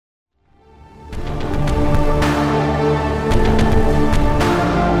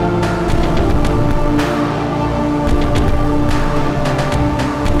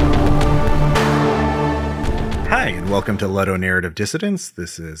Welcome to Ludo Narrative Dissidents.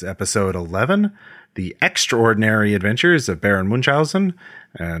 This is episode 11, The Extraordinary Adventures of Baron Munchausen.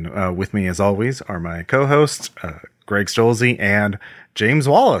 And with me, as always, are my co-hosts, Greg Stolze and James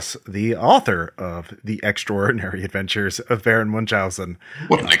Wallis, the author of The Extraordinary Adventures of Baron Munchausen.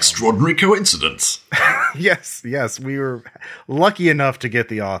 What an extraordinary coincidence. Yes, we were lucky enough to get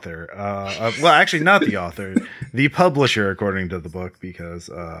the author. Well, actually, not the author, the publisher, according to the book,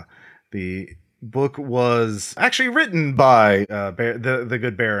 because the book was actually written by the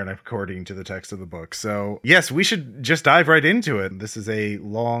good Baron, according to the text of the book. So, yes, we should just dive right into it. This is a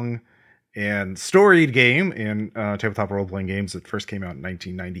long and storied game in tabletop role-playing games. It first came out in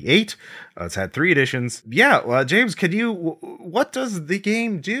 1998. It's had 3 editions. Yeah, James, what does the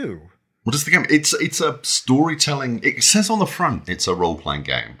game do? What is the game? It's a storytelling. It says on the front it's a role-playing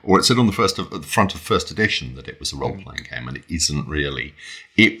game, or it said on the front of first edition that it was a role-playing game, and it isn't really.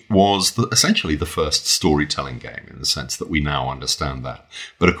 It was essentially the first storytelling game in the sense that we now understand that.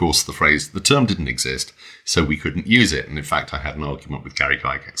 But of course, the term didn't exist, so we couldn't use it. And in fact, I had an argument with Gary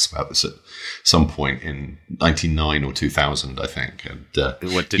Gygax about this at some point in 1999 or 2000, I think. And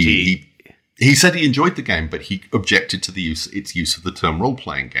what did he? He said he enjoyed the game, but he objected to its use of the term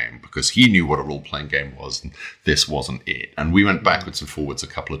role-playing game because he knew what a role-playing game was, and this wasn't it. And we went backwards and forwards a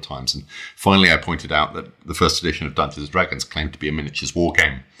couple of times, and finally I pointed out that the first edition of Dungeons & Dragons claimed to be a miniatures war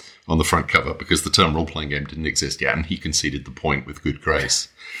game on the front cover because the term role-playing game didn't exist yet, and he conceded the point with good grace.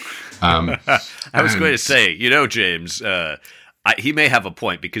 I was going to say, James, he may have a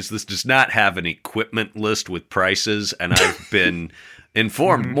point because this does not have an equipment list with prices, and I've been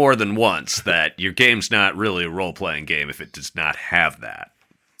informed more than once that your game's not really a role-playing game if it does not have that.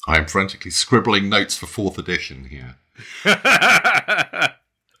 I'm frantically scribbling notes for 4th edition here.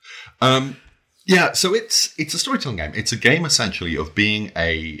 So it's a storytelling game. It's a game essentially of being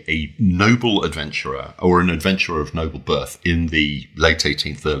a noble adventurer or an adventurer of noble birth in the late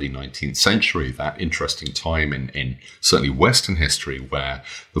 18th, early 19th century, that interesting time in certainly Western history where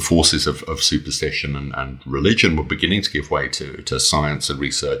the forces of superstition and religion were beginning to give way to science and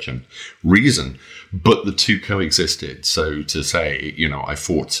research and reason, but the two coexisted. So to say, I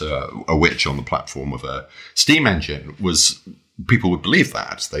fought a witch on the platform of a steam engine was... People would believe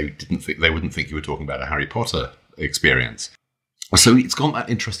that. They wouldn't think you were talking about a Harry Potter experience. So it's got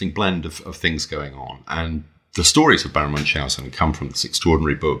that interesting blend of things going on. And the stories of Baron Munchausen come from this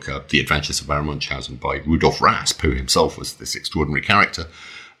extraordinary book, The Adventures of Baron Munchausen by Rudolf Rasp, who himself was this extraordinary character,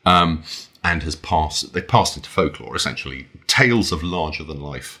 and they passed into folklore, essentially tales of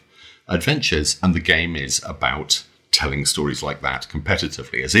larger-than-life adventures. And the game is about telling stories like that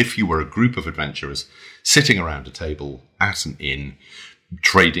competitively, as if you were a group of adventurers sitting around a table at an inn,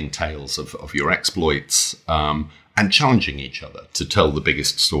 trading tales of your exploits, and challenging each other to tell the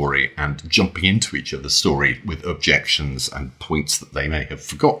biggest story and jumping into each other's story with objections and points that they may have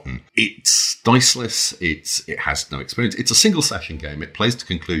forgotten. It's diceless. It has no experience. It's a single session game. It plays to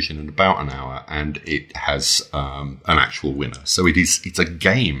conclusion in about an hour, and it has an actual winner. So it's a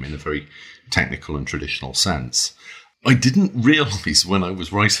game in a very technical and traditional sense. I didn't realise when I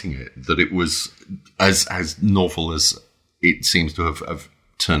was writing it that it was as novel as it seems to have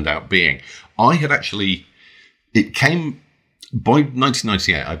turned out being. It came, by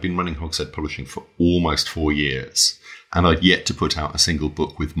 1998, I'd been running Hogshead Publishing for almost 4 years, and I'd yet to put out a single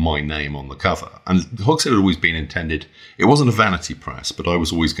book with my name on the cover. And Hogshead had always been intended, it wasn't a vanity press, but I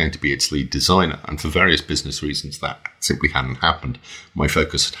was always going to be its lead designer, and for various business reasons that simply hadn't happened. My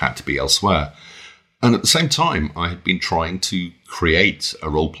focus had to be elsewhere. And at the same time, I had been trying to create a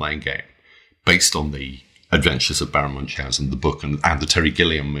role-playing game based on the Adventures of Baron Munchausen, the book, and the Terry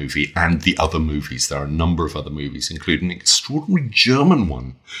Gilliam movie, and the other movies. There are a number of other movies, including an extraordinary German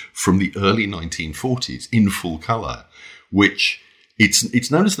one from the early 1940s in full colour, which it's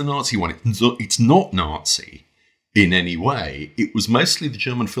known as the Nazi one. It's not Nazi in any way. It was mostly the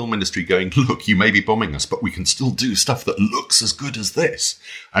German film industry going, look, you may be bombing us, but we can still do stuff that looks as good as this.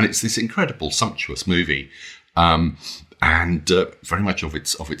 And it's this incredible, sumptuous movie, and very much of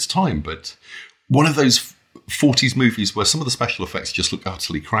its time. But one of those 40s movies where some of the special effects just look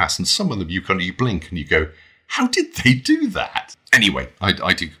utterly crass, and some of them you blink and you go, how did they do that? Anyway, I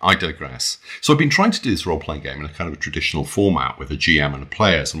digress. So I've been trying to do this role-playing game in a kind of a traditional format with a GM and a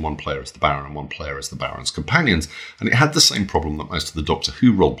players, and one player is the Baron and one player is the Baron's companions. And it had the same problem that most of the Doctor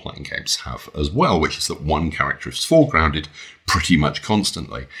Who role-playing games have as well, which is that one character is foregrounded pretty much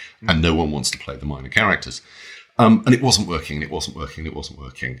constantly, and no one wants to play the minor characters. And it wasn't working.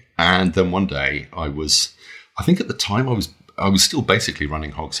 And then one day I think at the time I was still basically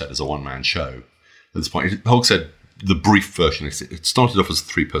running Hogshead as a one-man show. At this point, Hogshead the brief version is it started off as a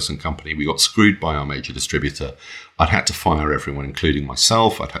 3-person company. We got screwed by our major distributor. I'd had to fire everyone, including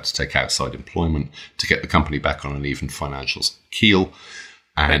myself. I'd had to take outside employment to get the company back on an even financial keel.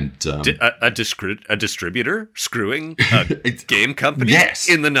 And a distributor screwing a game company yes.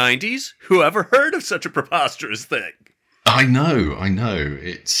 in the 90s? Who ever heard of such a preposterous thing? I know.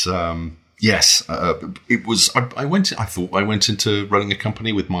 It's yes. It was. I thought I went into running a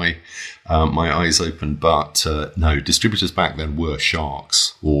company with my eyes open, but no. Distributors back then were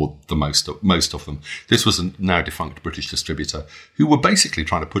sharks, or the most of them. This was a now defunct British distributor who were basically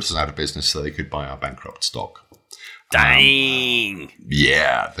trying to put us out of business so they could buy our bankrupt stock. Dang.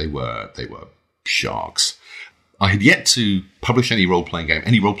 Yeah, they were sharks. I had yet to publish any role-playing game,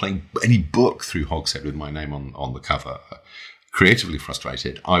 any book through Hogshead with my name on the cover. Creatively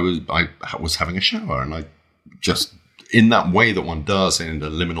frustrated, I was having a shower, and I just, in that way that one does in a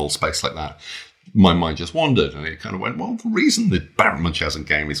liminal space like that, my mind just wandered, and it kind of went, well, the reason the Baron Munchausen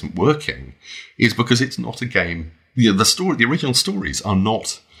game isn't working is because it's not a game. The original stories are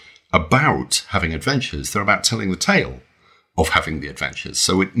not about having adventures. They're about telling the tale of having the adventures.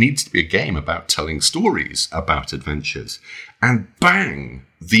 So it needs to be a game about telling stories about adventures. And bang,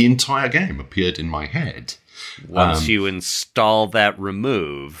 the entire game appeared in my head. Once you install that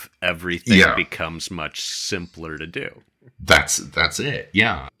remove, everything becomes much simpler to do. That's it,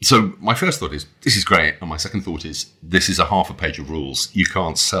 yeah. So my first thought is, this is great. And my second thought is, this is a half a page of rules. You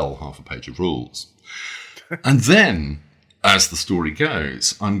can't sell half a page of rules. And then, as the story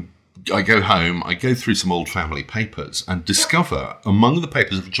goes, I go home, I go through some old family papers and discover among the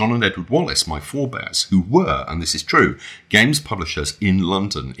papers of John and Edward Wallis, my forebears, who were, and this is true, games publishers in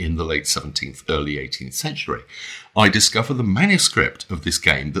London in the late 17th, early 18th century, I discover the manuscript of this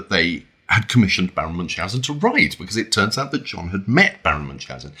game that they had commissioned Baron Munchausen to write, because it turns out that John had met Baron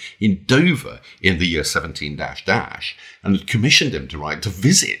Munchausen in Dover in the year 17 and had commissioned him to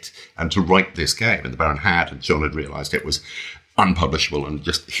visit and to write this game. And the Baron had, and John had realised it was unpublishable and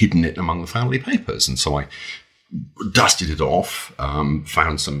just hidden it among the family papers. And so I dusted it off,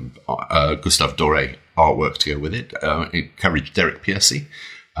 found some Gustave Doré artwork to go with it. It encouraged Derek Piercy,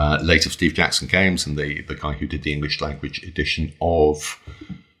 late of Steve Jackson Games, and the guy who did the English language edition of,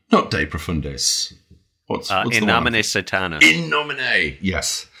 not De Profundis, what's In Nomine Satana. In Nomine,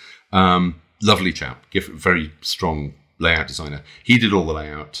 yes. Lovely chap, very strong layout designer. He did all the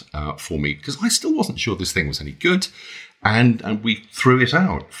layout for me, because I still wasn't sure this thing was any good. And we threw it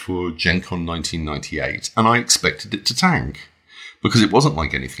out for Gen Con 1998, and I expected it to tank, because it wasn't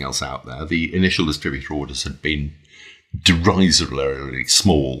like anything else out there. The initial distributor orders had been derisorily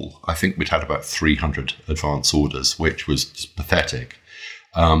small. I think we'd had about 300 advance orders, which was just pathetic.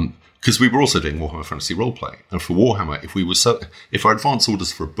 Because we were also doing Warhammer Fantasy Roleplay. And for Warhammer, if our advance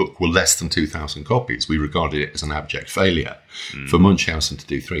orders for a book were less than 2,000 copies, we regarded it as an abject failure. For Munchausen to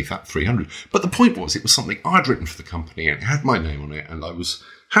do 300. But the point was, it was something I'd written for the company, and it had my name on it, and I was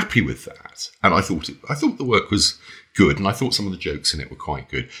happy with that. And I thought the work was good, and I thought some of the jokes in it were quite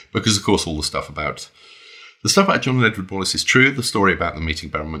good. Because, of course, all the stuff about John and Edward Wallis is true. The story about them meeting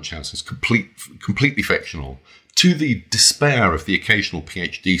Baron Munchausen is completely fictional, to the despair of the occasional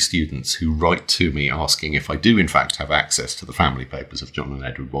PhD students who write to me asking if I do, in fact, have access to the family papers of John and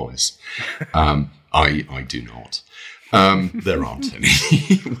Edward Wallis. I do not. There aren't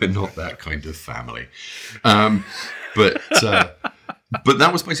any. We're not that kind of family. But that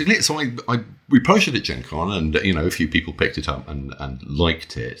was basically it. So we published it at Gen Con, and a few people picked it up and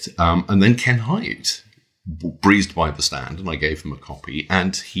liked it. And then Ken Hyde breezed by the stand, and I gave him a copy,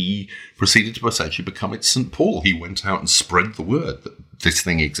 and he proceeded to essentially become its St. Paul. He went out and spread the word that this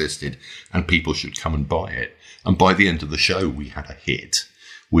thing existed and people should come and buy it. And by the end of the show, we had a hit.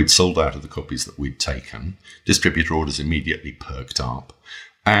 We'd sold out of the copies that we'd taken. Distributor orders immediately perked up.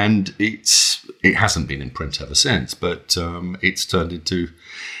 And it hasn't been in print ever since, but it's turned into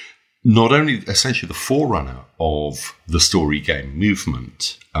not only essentially the forerunner of the story game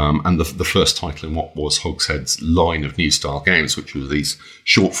movement, and the first title in what was Hogshead's line of new style games, which were these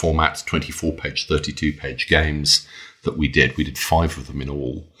short format 24-page, 32-page games that we did. We did 5 of them in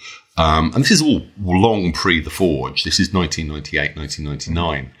all. And this is all long pre The Forge. This is 1998,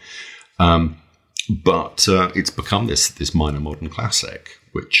 1999. But it's become this minor modern classic,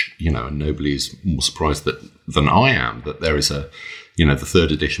 which, and nobody is more surprised than I am that there is the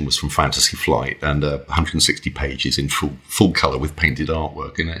third edition was from Fantasy Flight, and 160 pages in full color with painted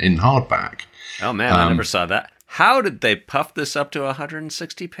artwork in hardback. Oh man, I never saw that. How did they puff this up to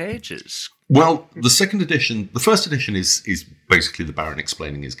 160 pages? Well, the first edition is basically the Baron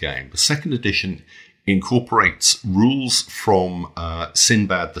explaining his game. The second edition incorporates rules from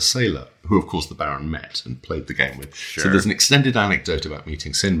Sinbad the Sailor, who, of course, the Baron met and played the game with. Sure. So there's an extended anecdote about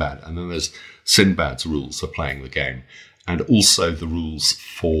meeting Sinbad, and then there's Sinbad's rules for playing the game, and also the rules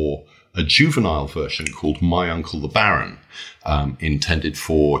for a juvenile version called My Uncle the Baron, intended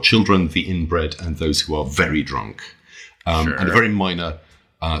for children, the inbred, and those who are very drunk. Sure. And a very minor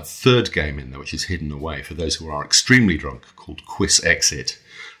third game in there, which is hidden away for those who are extremely drunk, called Quiz Exit,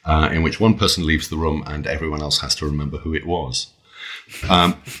 in which one person leaves the room and everyone else has to remember who it was.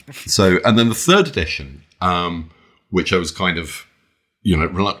 And then the third edition, which I was kind of,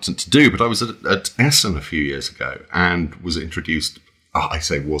 reluctant to do, but I was at Essen a few years ago and was introduced.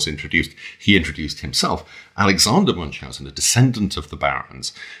 He introduced himself, Alexander Munchausen, a descendant of the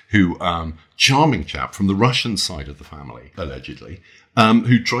barons, who, charming chap from the Russian side of the family, allegedly,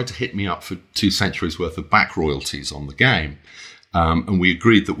 who tried to hit me up for 2 centuries worth of back royalties on the game. And we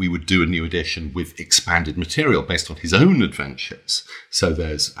agreed that we would do a new edition with expanded material based on his own adventures. So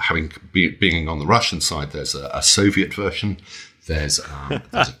there's, being on the Russian side, there's a Soviet version, there's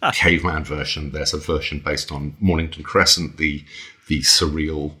a caveman version, there's a version based on Mornington Crescent, the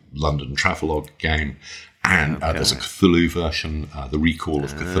surreal London travelogue game, and there's a Cthulhu version, the Recall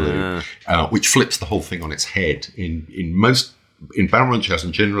of Cthulhu, which flips the whole thing on its head. In Baron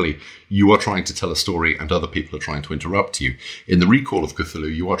Munchausen, generally, you are trying to tell a story and other people are trying to interrupt you. In the Recall of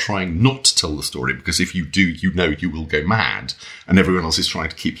Cthulhu, you are trying not to tell the story, because if you do, you will go mad, and everyone else is trying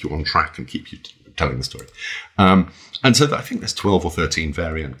to keep you on track and keep you telling the story. And so I think there's 12 or 13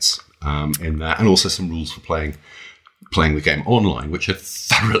 variants in there, and also some rules for playing the game online, which are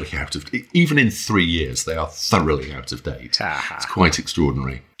thoroughly out of date. Even in 3 years, they are thoroughly out of date. It's quite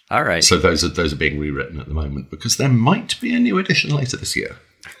extraordinary. All right. So those are being rewritten at the moment, because there might be a new edition later this year.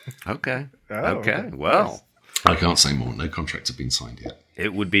 Okay. Okay. Well, I can't say more. No contracts have been signed yet.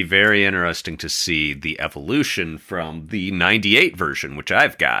 It would be very interesting to see the evolution from the 98 version, which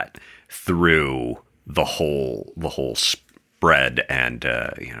I've got, through the whole spread, and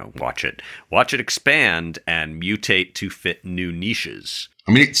watch it expand and mutate to fit new niches.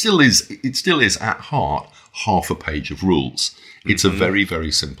 I mean, it still is at heart half a page of rules. It's a very,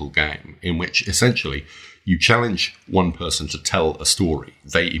 very simple game in which essentially you challenge one person to tell a story.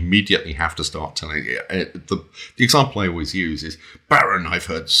 They immediately have to start telling it. The example I always use is, Baron, I've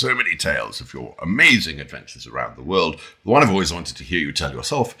heard so many tales of your amazing adventures around the world. The one I've always wanted to hear you tell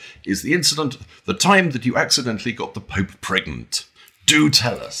yourself is the time that you accidentally got the Pope pregnant. Do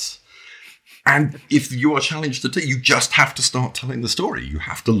tell us. And if you are challenged you just have to start telling the story. You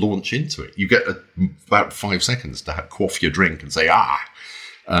have to launch into it. You get about 5 seconds to quaff your drink and say,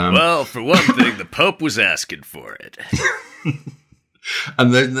 well, for one thing, the Pope was asking for it.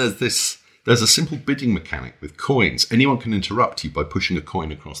 And then there's a simple bidding mechanic with coins. Anyone can interrupt you by pushing a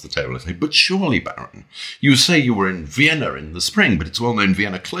coin across the table and say, but surely, Baron, you say you were in Vienna in the spring, but it's well known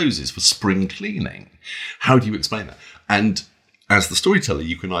Vienna closes for spring cleaning. How do you explain that? And as the storyteller,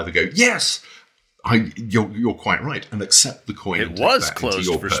 you can either go, yes, you're quite right, and accept the coin. It was closed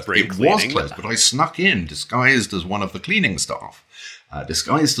for spring cleaning. It was closed, but I snuck in, disguised as one of the cleaning staff,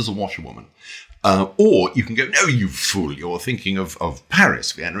 disguised as a washerwoman. Or you can go, no, you fool, you're thinking of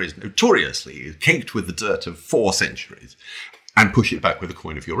Paris. Vienna is notoriously caked with the dirt of 4 centuries, and push it back with a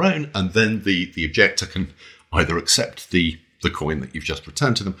coin of your own, and then the objector can either accept the coin that you've just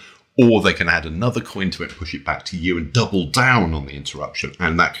returned to them, or they can add another coin to it, push it back to you, and double down on the interruption.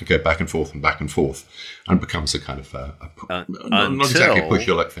 And that can go back and forth, and becomes a kind of not exactly a push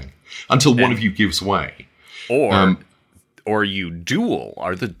your luck thing. Until one of you gives way. Or you duel.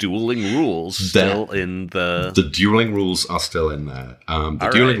 Are the dueling rules still in the... The dueling rules are still in there. The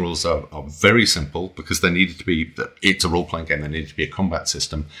dueling rules are very simple, because there needed to be... It's a role-playing game. There needed to be a combat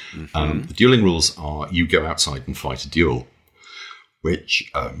system. The dueling rules are, you go outside and fight a duel, which...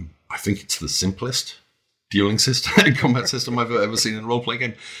 I think it's the simplest dueling system, combat system I've ever seen in a role-playing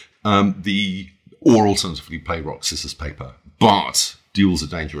game. Or alternatively, play rock, scissors, paper. But duels are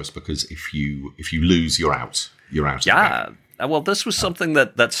dangerous, because if you lose, you're out. You're out. Yeah. Well, this was something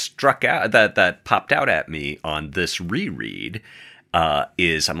that struck out, that popped out at me on this reread.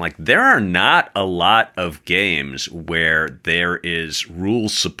 I'm like, there are not a lot of games where there is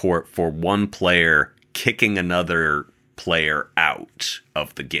rules support for one player kicking another player out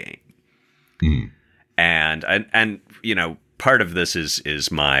of the game. And part of this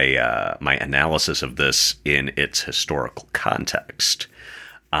is my my analysis of this in its historical context.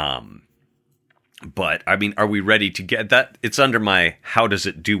 But I mean, are we ready to get that? It's under my "how does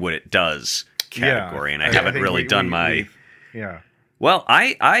it do what it does" category, and I haven't really done my. Well,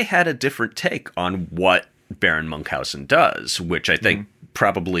 I had a different take on what Baron Munchausen does, which I think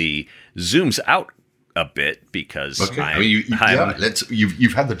probably zooms out a bit because Okay. I mean,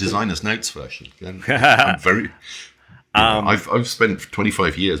 you've had the designer's notes version. I'm very. I've spent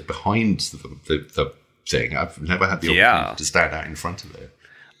 25 years behind the thing. I've never had the opportunity to stand out in front of it.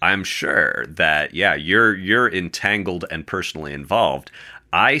 I'm sure that you're entangled and personally involved.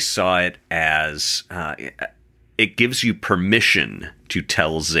 I saw it as it gives you permission to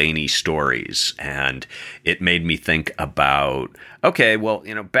tell zany stories, and it made me think about, okay, well,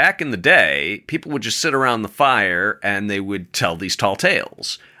 back in the day, people would just sit around the fire and they would tell these tall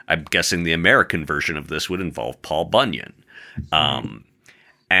tales. I'm guessing the American version of this would involve Paul Bunyan.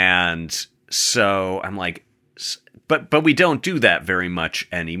 And so I'm like, but we don't do that very much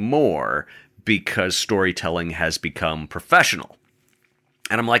anymore because storytelling has become professional.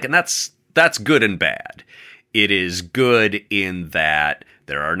 And I'm like, and that's good and bad. It is good in that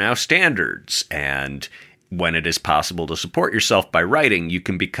there are now standards, and when it is possible to support yourself by writing, you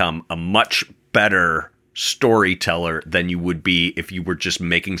can become a much better storyteller than you would be if you were just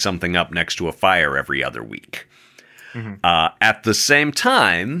making something up next to a fire every other week. Mm-hmm. At the same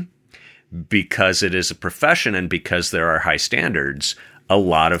time, because it is a profession and because there are high standards, a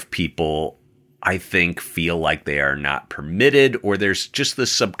lot of people, I think, feel like they are not permitted, or there's just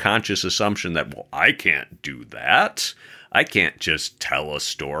this subconscious assumption that, well, I can't do that. I can't just tell a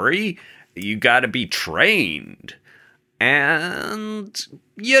story. You got to be trained. And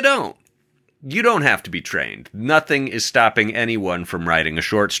you don't. You don't have to be trained. Nothing is stopping anyone from writing a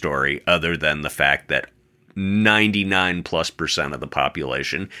short story other than the fact that 99+% of the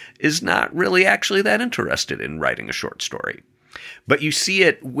population is not really actually that interested in writing a short story. But you see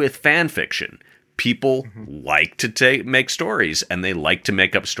it with fan fiction. People like to make stories, and they like to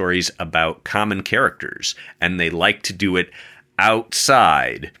make up stories about common characters, and they like to do it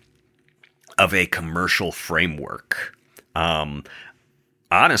outside of a commercial framework.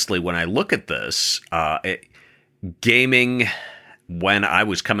 Honestly, when I look at this, gaming, when I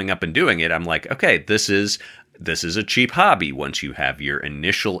was coming up and doing it, I'm like, okay, this is a cheap hobby. Once you have your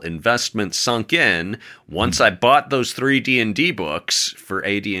initial investment sunk in, once I bought those 3 D&D books for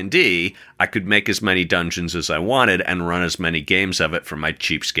AD&D, I could make as many dungeons as I wanted and run as many games of it for my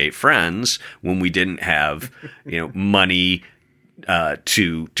cheapskate friends when we didn't have, money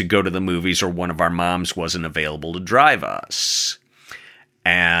to go to the movies, or one of our moms wasn't available to drive us.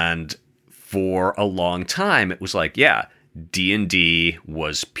 And for a long time, it was like, D&D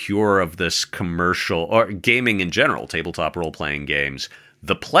was pure of this commercial, or gaming in general, tabletop role-playing games.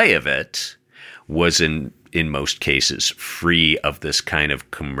 The play of it was in most cases free of this kind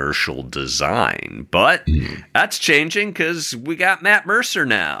of commercial design. But that's changing because we got Matt Mercer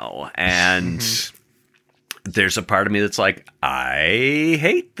now. And there's a part of me that's like, I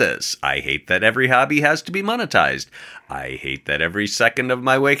hate this. I hate that every hobby has to be monetized. I hate that every second of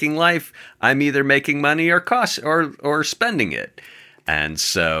my waking life I'm either making money or spending it. And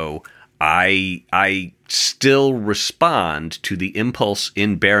so I still respond to the impulse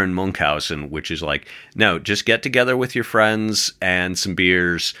in Baron Munchausen, which is like, no, just get together with your friends and some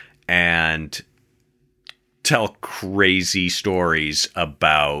beers and tell crazy stories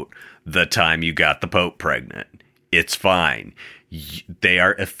about the time you got the Pope pregnant. It's fine. They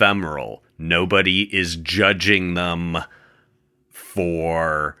are ephemeral. Nobody is judging them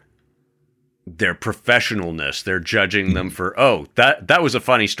for their professionalness. They're judging them for, that was a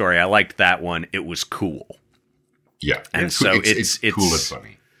funny story. I liked that one. It was cool. Yeah. And it's cool and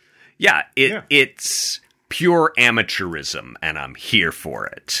funny. Yeah, it's pure amateurism, and I'm here for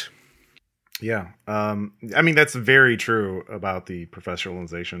it. Yeah. I mean, that's very true about the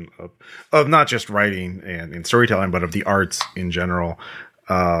professionalization of not just writing and storytelling, but of the arts in general.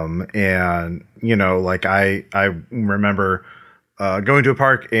 And, like I remember going to a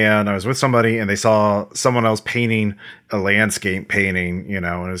park, and I was with somebody, and they saw someone else painting a landscape painting, and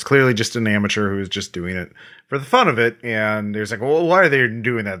it was clearly just an amateur who was just doing it for the fun of it. And there's like, well, why are they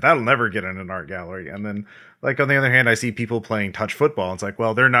doing that? That'll never get in an art gallery. And then, like, on the other hand, I see people playing touch football. It's like,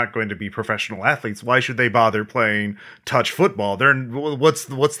 well, they're not going to be professional athletes. Why should they bother playing touch football? What's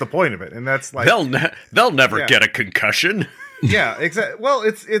the point of it? And that's like, they'll never get a concussion. Yeah, exactly. Well,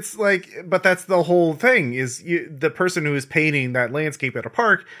 it's like, but that's the whole thing is the person who is painting that landscape at a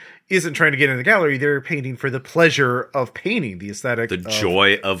park isn't trying to get in the gallery. They're painting for the pleasure of painting, the aesthetic, the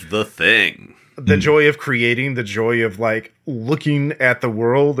joy of the thing, the joy of creating, the joy of like looking at the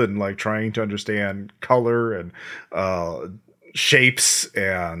world and like trying to understand color and shapes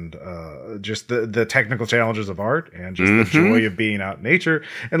and just the technical challenges of art and just the joy of being out in nature.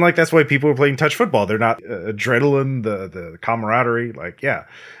 And like that's why people are playing touch football. They're not adrenaline, the camaraderie, like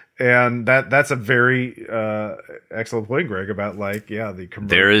And that's a very excellent point, Greg, about the the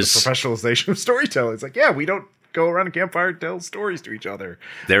professionalization of storytelling. It's we don't go around a campfire and tell stories to each other.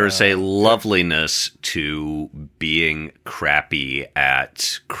 There is a loveliness to being crappy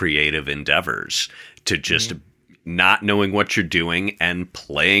at creative endeavors, to just not knowing what you're doing and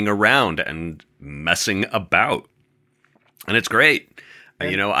playing around and messing about. And it's great.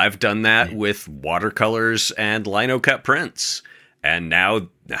 I've done that with watercolors and lino cut prints. And now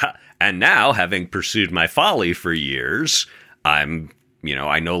having pursued my folly for years, I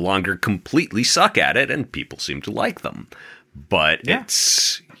no longer completely suck at it, and people seem to like them. But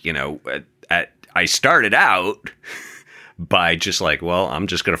it's, I started out by just I'm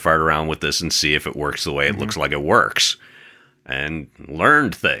just going to fart around with this and see if it works the way it looks like it works. And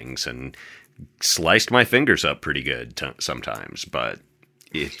learned things and sliced my fingers up pretty good sometimes. But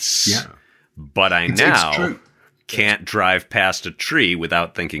but I now can't drive past a tree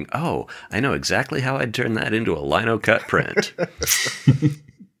without thinking, oh, I know exactly how I'd turn that into a lino cut print.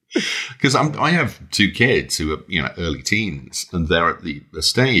 Because I have two kids who are early teens, and they're at the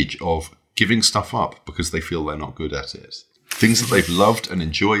stage of giving stuff up because they feel they're not good at it. Things that they've loved and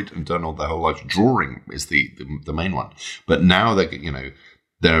enjoyed and done all their whole life. Drawing is the main one, but now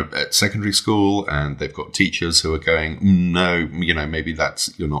they're at secondary school and they've got teachers who are going, no, maybe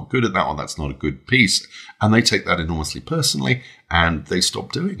you're not good at that, or that's not a good piece. And they take that enormously personally and they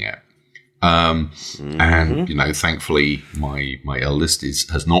stop doing it. And, thankfully my eldest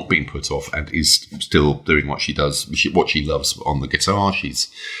has not been put off and is still doing what she does, what she loves on the guitar. She's,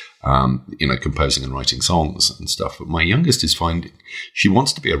 composing and writing songs and stuff. But my youngest is finding she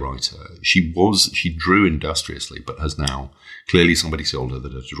wants to be a writer. She drew industriously, but has now clearly somebody told her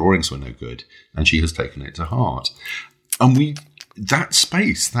that her drawings were no good, and she has taken it to heart. And that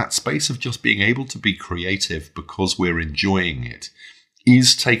space of just being able to be creative because we're enjoying it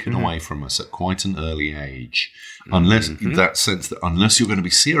is taken away from us at quite an early age. Unless that sense that unless you're going to be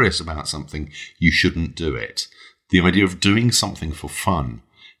serious about something, you shouldn't do it. The idea of doing something for fun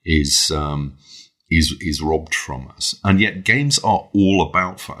is robbed from us. And yet games are all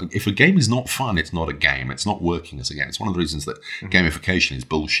about fun. If a game is not fun, it's not a game. It's not working as a game. It's one of the reasons that gamification is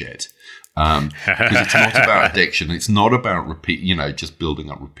bullshit. Because it's not about addiction. It's not about just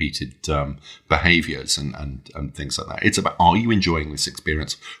building up repeated behaviors and things like that. It's about, are you enjoying this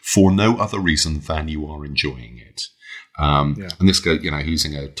experience for no other reason than you are enjoying it? And this guy,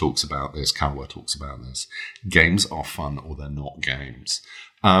 Huizinga talks about this, Kawa talks about this. Games are fun or they're not games.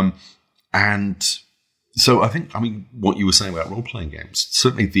 And so what you were saying about role-playing games,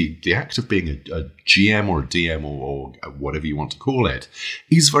 certainly the act of being a GM or a DM or whatever you want to call it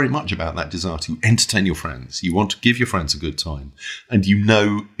is very much about that desire to entertain your friends. You want to give your friends a good time, and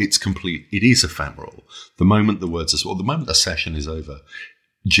it is ephemeral. The moment the moment the session is over,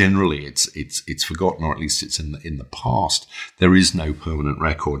 generally it's forgotten, or at least it's in the past. There is no permanent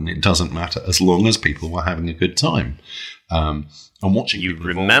record, and it doesn't matter as long as people were having a good time. And watching you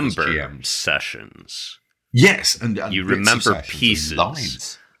remember sessions. Yes, and you remember pieces.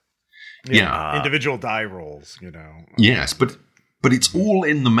 Lines. Individual die rolls, Yes, but it's all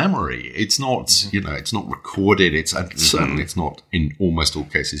in the memory. It's not, it's not recorded. Certainly it's not, in almost all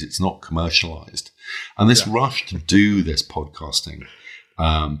cases, it's not commercialized. And this rush to do this podcasting,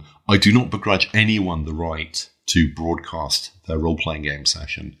 I do not begrudge anyone the right to broadcast their role-playing game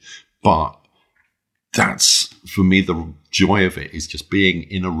session, but that's, for me, the joy of it is just being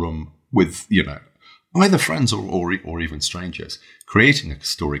in a room with, either friends or even strangers, creating a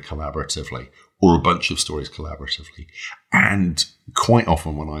story collaboratively or a bunch of stories collaboratively. And quite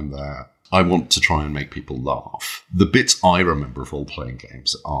often when I'm there, I want to try and make people laugh. The bits I remember of role-playing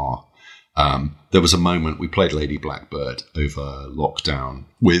games are, there was a moment we played Lady Blackbird over lockdown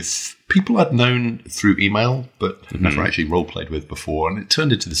with people I'd known through email, but had never actually role-played with before. And it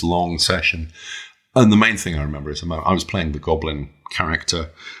turned into this long session. And the main thing I remember is I was playing the goblin character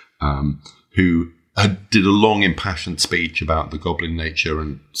who did a long impassioned speech about the goblin nature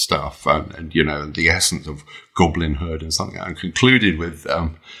and stuff and the essence of goblinhood and something. And concluded with, I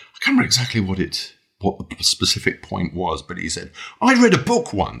can't remember exactly what the specific point was, but he said, I read a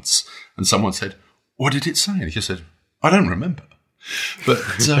book once. And someone said, what did it say? And he just said, I don't remember. But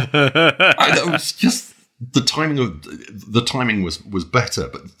it was just... The timing was better,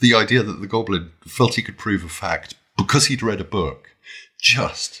 but the idea that the goblin felt he could prove a fact because he'd read a book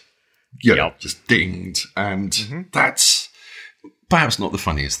just dinged, and that's perhaps not the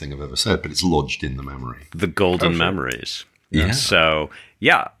funniest thing I've ever said, but it's lodged in the memory. The golden memories. Yeah. So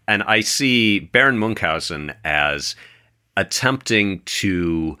and I see Baron Munchausen as attempting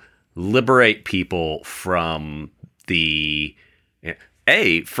to liberate people from the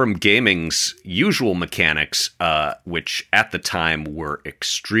from gaming's usual mechanics, which at the time were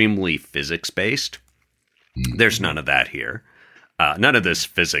extremely physics-based. There's none of that here. None of this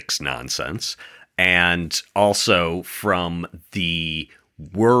physics nonsense. And also from the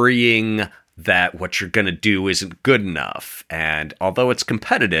worrying that what you're going to do isn't good enough. And although it's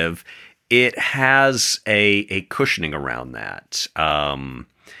competitive, it has a cushioning around that.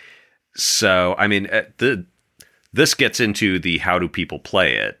 So, I mean, this gets into the how do people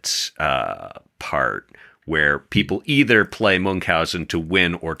play it part, where people either play Munchausen to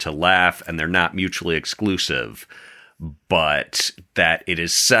win or to laugh, and they're not mutually exclusive, but that it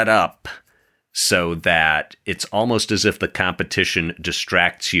is set up so that it's almost as if the competition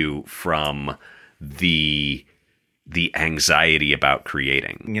distracts you from the anxiety about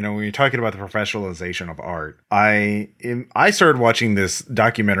creating. You know, when you're talking about the professionalization of art, I started watching this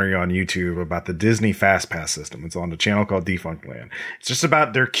documentary on YouTube about the Disney Fast Pass system. It's on a channel called Defunct Land. It's just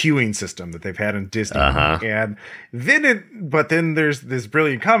about their queuing system that they've had in Disney. And then there's this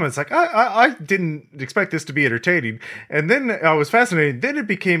brilliant comment. It's like, I didn't expect this to be entertaining. And then I was fascinated. Then it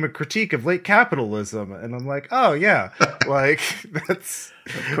became a critique of late capitalism. And I'm like, oh yeah, like that's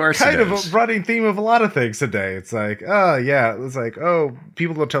of course kind of a running theme of a lot of things today. It's like, oh yeah, it's like, oh,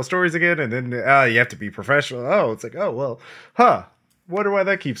 people don't tell stories again, and then you have to be professional. Oh, it's like, oh well, wonder why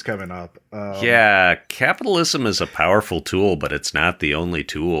that keeps coming up. Yeah, capitalism is a powerful tool, but it's not the only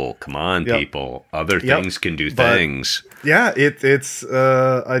tool. Come on, people, other things can do things. Yeah, it's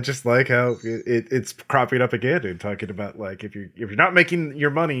I just like how it's cropping up again and talking about, like, if you're not making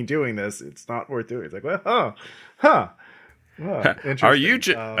your money doing this, it's not worth doing. It's like, well, Oh, are you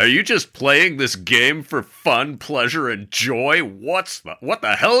just playing this game for fun, pleasure, and joy? What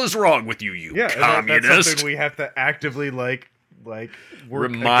the hell is wrong with you, communist? That's something we have to actively like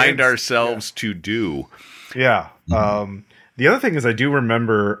remind ourselves to do. Yeah. The other thing is, I do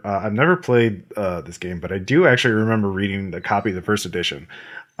remember. I've never played this game, but I do actually remember reading the copy of the first edition,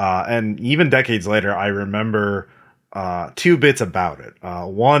 and even decades later, I remember two bits about it.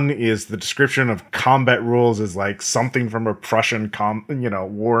 One is the description of combat rules is like something from a Prussian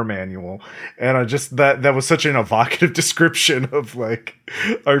war manual, and I just that was such an evocative description of like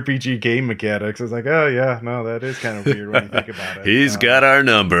RPG game mechanics. I was like, oh yeah, no, that is kind of weird when you think about it. He's got our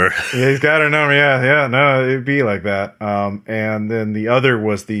number. Yeah, he's got our number. Yeah, no, it'd be like that. And then the other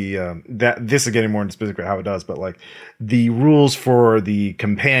was the that this is getting more into specifically how it does, but like the rules for the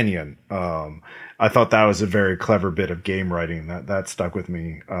companion. I thought that was a very clever bit of game writing that stuck with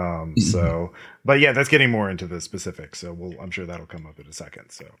me. So, but yeah, that's getting more into the specifics. So I'm sure that'll come up in a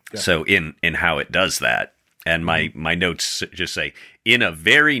second. So, yeah. So in how it does that, and my notes just say in a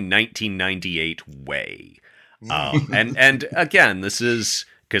very 1998 way. And again, this is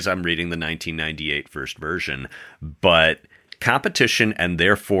because I'm reading the 1998 first version, but competition and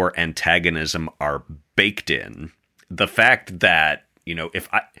therefore antagonism are baked in. The fact that, you know,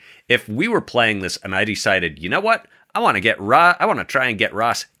 if we were playing this and I decided, you know what, I want to try and get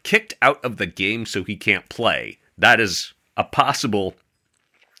Ross kicked out of the game so he can't play. That is a possible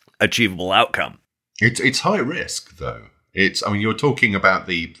achievable outcome. It's high risk though. You're talking about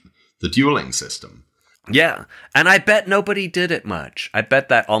the dueling system. Yeah, and I bet nobody did it much. I bet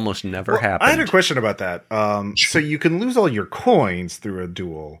that almost never happened. I had a question about that. So you can lose all your coins through a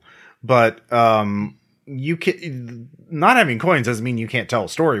duel, but you can not having coins doesn't mean you can't tell a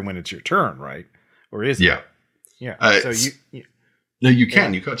story when it's your turn, right? Or is it? Yeah. No, you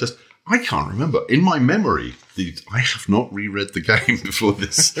can. You can't just. I can't remember. In my memory, I have not reread the game before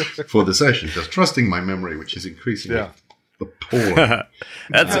this session, just trusting my memory, which is increasingly appalling.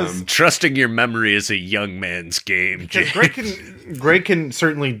 That's trusting your memory is a young man's game. Greg can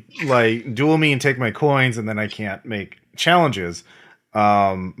certainly like duel me and take my coins, and then I can't make challenges.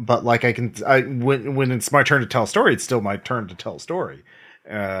 But like when it's my turn to tell a story, it's still my turn to tell a story.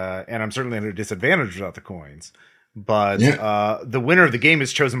 And I'm certainly at a disadvantage without the coins. But the winner of the game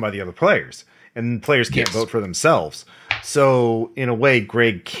is chosen by the other players, and players can't vote for themselves. So in a way,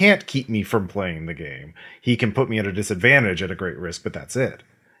 Greg can't keep me from playing the game. He can put me at a disadvantage at a great risk, but that's it.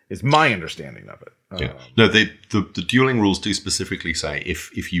 Is my understanding of it. No, the dueling rules do specifically say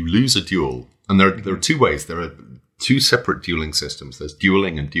if you lose a duel, and there are two ways. There are two separate dueling systems. There's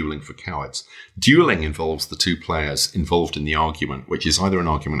dueling and dueling for cowards. Dueling involves the two players involved in the argument, which is either an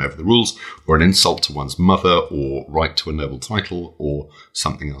argument over the rules or an insult to one's mother or right to a noble title or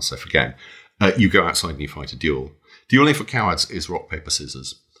something else, I forget. You go outside and you fight a duel. Dueling for cowards is rock, paper,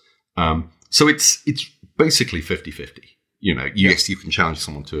 scissors. So it's basically 50-50. You know, yes, you can challenge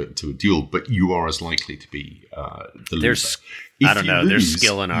someone to a duel, but you are as likely to be the loser. There's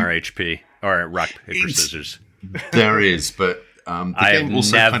skill in RHP or rock, paper, scissors. There is, but The I have game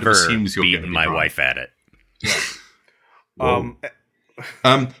also never kind of assumes you're beaten gonna be my right. wife at it.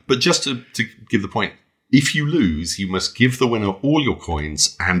 But just to give the point, if you lose, you must give the winner all your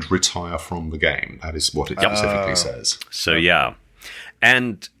coins and retire from the game. That is what it specifically says. So, yeah.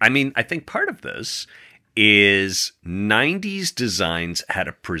 And, I mean, I think part of this is 90s designs had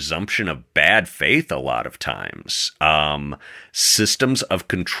a presumption of bad faith a lot of times. Systems of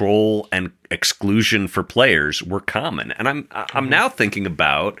control and exclusion for players were common. And I'm now thinking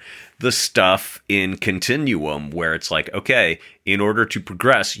about the stuff in Continuum where it's like, okay, in order to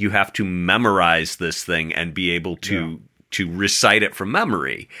progress, you have to memorize this thing and be able to recite it from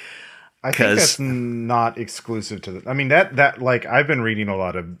memory. I think that's not exclusive to the. I mean that like I've been reading a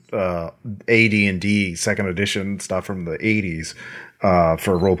lot of AD&D second edition stuff from the 80s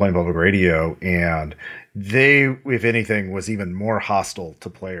for Role Playing Public Radio, and they, if anything, was even more hostile to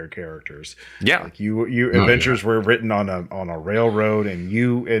player characters. Yeah, like adventures were written on a railroad,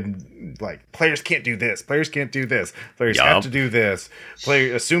 and like players can't do this, players can't do this, players have to do this.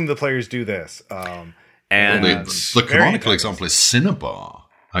 Assume the players do this. And the canonical example is Cinnabar.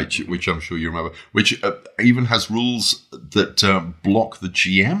 Which I'm sure you remember, which even has rules that block the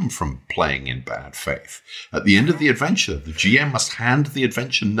GM from playing in bad faith. At the end of the adventure, the GM must hand the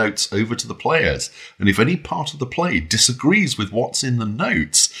adventure notes over to the players, and if any part of the play disagrees with what's in the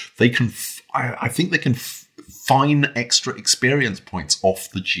notes, they can. I think they can fine extra experience points off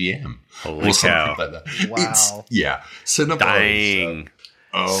the GM. Holy or something cow! Like that. Wow! Cinnabar. Dang.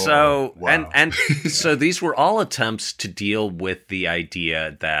 So these were all attempts to deal with the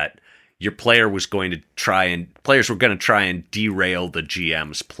idea that your player was going to players were going to try and derail the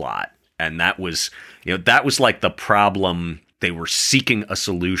GM's plot. And that was like the problem they were seeking a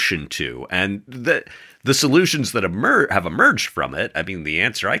solution to. And the solutions that have emerged from it, I mean, the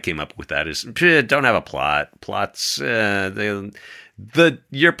answer I came up with that is don't have a plot. Plots,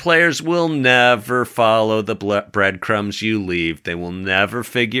 your players will never follow the breadcrumbs you leave. They will never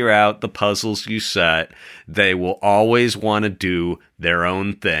figure out the puzzles you set. They will always want to do their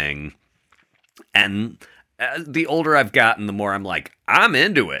own thing. And the older I've gotten, the more I'm like, I'm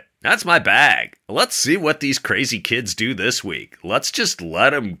into it. That's my bag. Let's see what these crazy kids do this week. Let's just let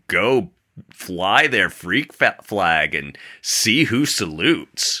them go fly their freak flag and see who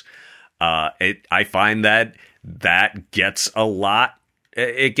salutes. I find that gets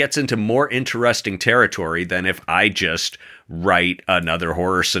it gets into more interesting territory than if I just write another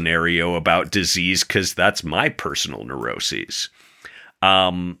horror scenario about disease, because that's my personal neuroses.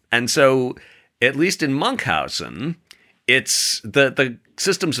 And so, at least in Munchausen, it's the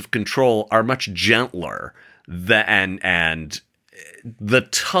systems of control are much gentler and the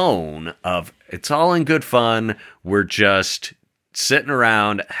tone of it's all in good fun. We're just sitting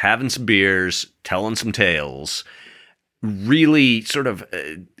around, having some beers, telling some tales, really sort of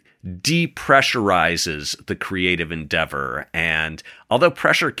depressurizes the creative endeavor. And although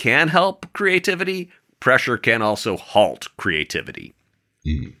pressure can help creativity, pressure can also halt creativity.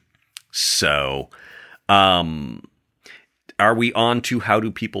 Mm. So, are we on to how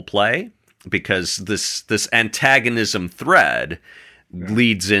do people play? Because this antagonism thread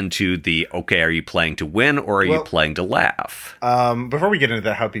leads into the, okay, are you playing to win or are you playing to laugh? Before we get into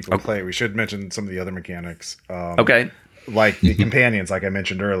that, how people play, we should mention some of the other mechanics. Okay. Like the companions, like I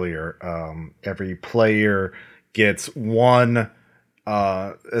mentioned earlier. Every player gets one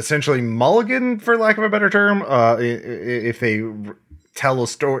essentially mulligan, for lack of a better term, if they tell a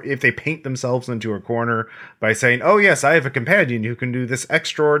story, if they paint themselves into a corner by saying, oh yes, I have a companion who can do this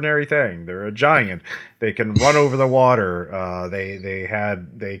extraordinary thing. They're a giant. They can run over the water.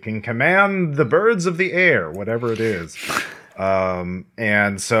 They can command the birds of the air, whatever it is.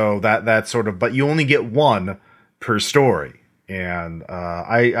 And so that sort of, but you only get one per story. And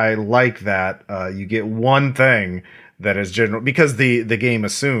I like that you get one thing that is general, because the game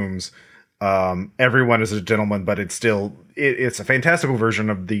assumes everyone is a gentleman, but it's still it's a fantastical version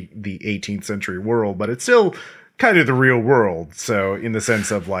of the 18th century world, but it's still kind of the real world. So in the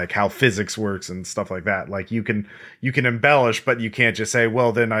sense of like how physics works and stuff like that, like you can embellish, but you can't just say,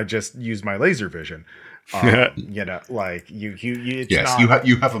 well, then I just use my laser vision. You know, like you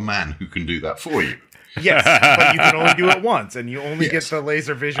have a man who can do that for you. Yes, but you can only do it once, and you only get the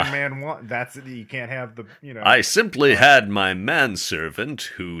laser vision man one. That's it. You can't have the, you know. I simply had my manservant,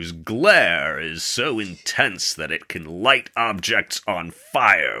 whose glare is so intense that it can light objects on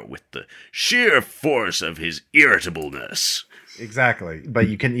fire with the sheer force of his irritableness. Exactly, but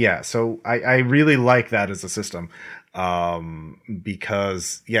you can, So I really like that as a system,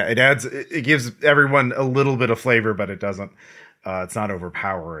 because it gives everyone a little bit of flavor, but it doesn't. It's not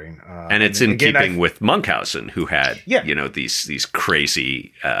overpowering, and it's in keeping with Munchausen, who had these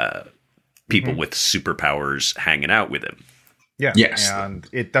crazy people with superpowers hanging out with him. Yeah, yes, and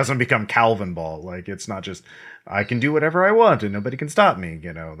it doesn't become Calvin Ball. Like, it's not just I can do whatever I want and nobody can stop me.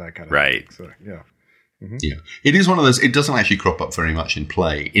 That kind of thing. So yeah. Mm-hmm. Yeah, it is one of those. It doesn't actually crop up very much in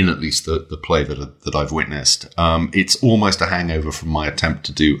play, in at least the play that I've witnessed. It's almost a hangover from my attempt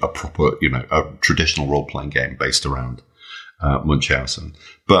to do a proper, a traditional role playing game based around Munchausen.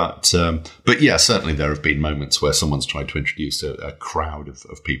 But yeah, certainly there have been moments where someone's tried to introduce a crowd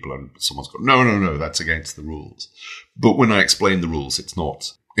of people, and someone's gone, no, that's against the rules. But when I explain the rules, it's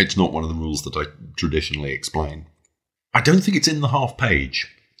not one of the rules that I traditionally explain. I don't think it's in the half page.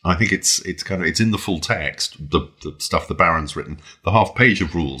 I think it's in the full text, the stuff the Baron's written. The half page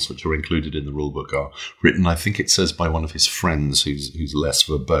of rules, which are included in the rulebook, are written, I think it says, by one of his friends who's less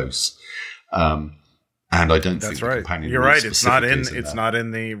verbose. And I don't think the companion. You're right. It's not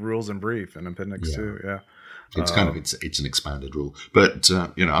in the rules and brief in Appendix 2. Yeah. It's it's an expanded rule, but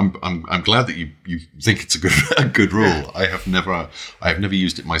I'm glad that you think it's a good rule. I have never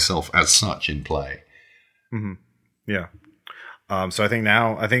used it myself as such in play. Mm-hmm. Yeah. So I think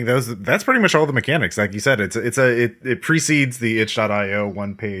that's pretty much all the mechanics. Like you said, it precedes the itch.io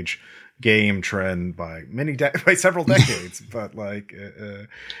one page game trend by several decades, but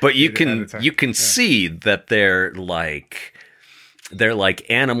but you can see that they're like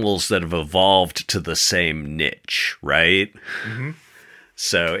animals that have evolved to the same niche, right? Mm-hmm.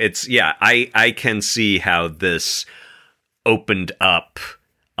 So I can see how this opened up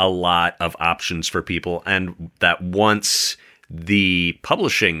a lot of options for people, and that once the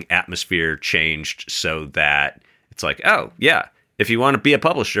publishing atmosphere changed so that it's like, oh, yeah, if you want to be a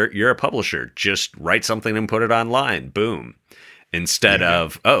publisher, you're a publisher. Just write something and put it online. Boom. Instead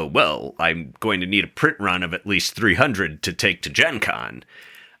of, oh, well, I'm going to need a print run of at least 300 to take to Gen Con.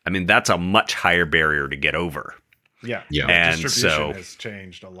 I mean, that's a much higher barrier to get over. Yeah. And distribution has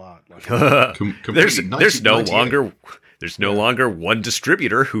changed a lot. There's no longer one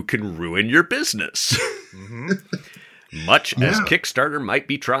distributor who can ruin your business. Mm-hmm. Much as Kickstarter might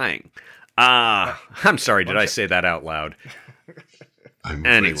be trying. I'm sorry, did I say that out loud?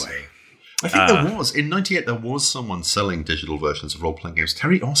 Anyway. I think there was, in 98, there was someone selling digital versions of role-playing games.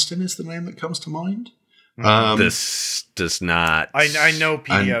 Terry Austin is the name that comes to mind. This does not... I know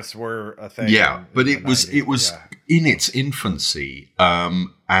PDFs were a thing. Yeah, but it was in its infancy.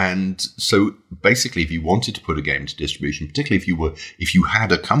 And so basically, if you wanted to put a game to distribution, particularly if you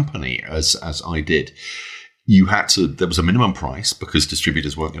had a company, as I did, there was a minimum price because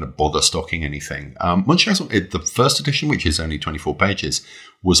distributors weren't going to bother stocking anything. Munchausen, the first edition, which is only 24 pages,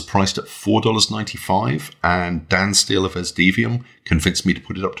 was priced at $4.95, and Dan Steele of Esdevium convinced me to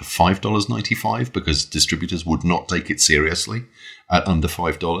put it up to $5.95 because distributors would not take it seriously at under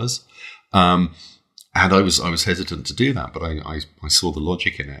 $5. And I was hesitant to do that, but I saw the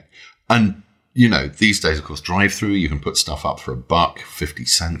logic in it. And these days, of course, drive-through, you can put stuff up for $1, 50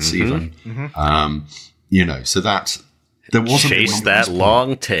 cents even. Mm-hmm. So that there wasn't chase that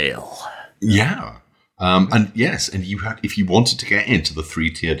long tail. Yeah. And yes, and if you wanted to get into the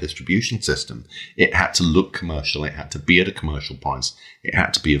 3-tier distribution system, it had to look commercial. It had to be at a commercial price. It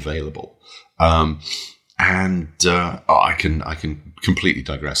had to be available. I can completely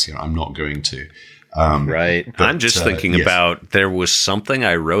digress here. I'm not going to. Right. But, I'm just thinking about, there was something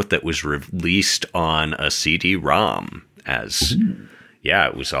I wrote that was released on a CD-ROM as... Ooh. Yeah,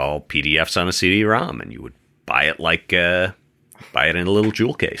 it was all PDFs on a CD-ROM, and you would buy it buy it in a little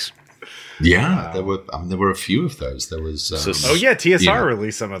jewel case. Yeah, there were a few of those. There was TSR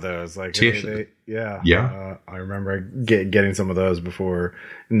released some of those. I remember getting some of those before,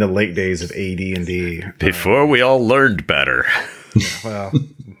 in the late days of AD&D. Before we all learned better.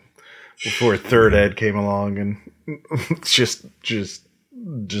 Before Third Ed came along and just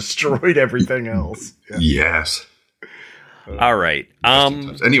destroyed everything else. Yeah. Yes. All right.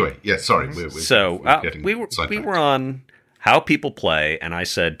 Anyway, sorry. We were on how people play, and I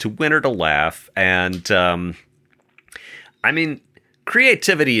said to win or to laugh. And I mean,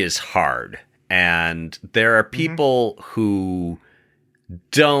 creativity is hard, and there are people who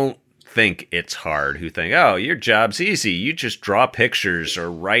don't think it's hard, who think, oh, your job's easy. You just draw pictures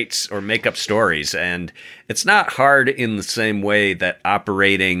or write or make up stories, and it's not hard in the same way that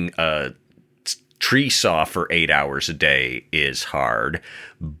operating a tree saw for 8 hours a day is hard.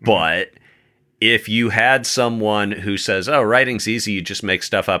 But if you had someone who says, oh, writing's easy, you just make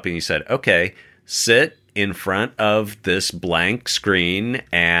stuff up, and you said, okay, sit in front of this blank screen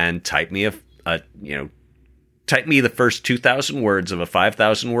and type me type me the first 2,000 words of a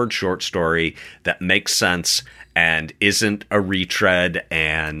 5,000 word short story that makes sense and isn't a retread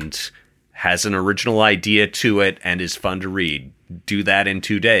and has an original idea to it and is fun to read. Do that in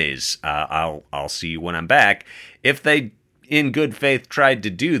 2 days. I'll see you when I'm back. If they, in good faith, tried to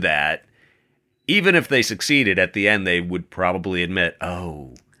do that, even if they succeeded at the end, they would probably admit,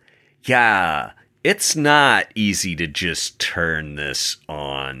 oh, yeah, it's not easy to just turn this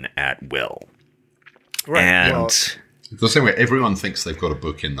on at will. Right. And well, the same way everyone thinks they've got a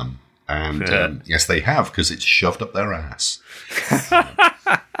book in them. And yes, they have, because it's shoved up their ass.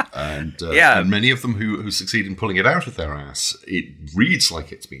 And many of them who succeed in pulling it out of their ass, it reads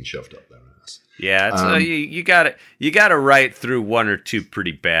like it's been shoved up their ass. Yeah, it's, you got to write through one or two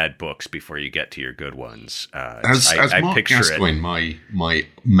pretty bad books before you get to your good ones. As Mark Gascoigne, my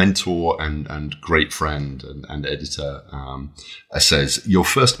mentor and great friend and editor, says, your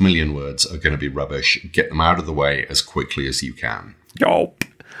first million words are going to be rubbish. Get them out of the way as quickly as you can. Yup.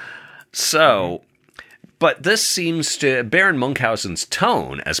 So, but this seems to Baron Munchausen's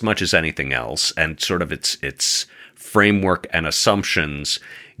tone, as much as anything else, and sort of its framework and assumptions,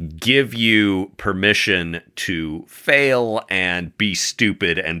 give you permission to fail and be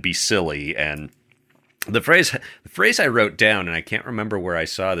stupid and be silly. And the phrase I wrote down, and I can't remember where I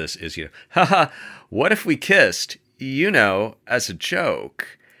saw this, is, haha, what if we kissed, as a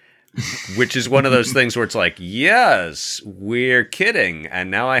joke? Which is one of those things where it's like, yes, we're kidding,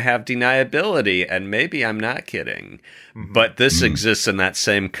 and now I have deniability, and maybe I'm not kidding. Mm-hmm. But this exists in that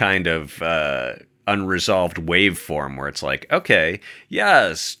same kind of unresolved waveform where it's like, okay,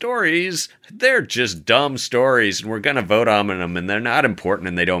 yeah, stories, they're just dumb stories, and we're going to vote on them, and they're not important,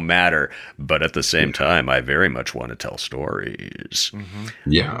 and they don't matter. But at the same time, I very much want to tell stories. Mm-hmm.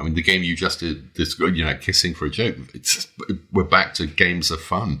 Yeah, I mean, the game you just did, this, kissing for a joke, we're back to games of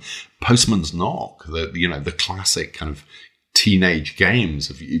fun. Postman's Knock, the classic kind of teenage games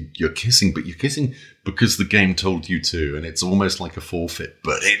of you're kissing, but you're kissing because the game told you to, and it's almost like a forfeit,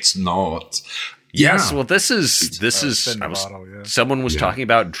 but it's not. Yes, well, this is someone was talking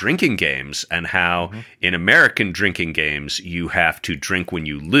about drinking games and how in American drinking games you have to drink when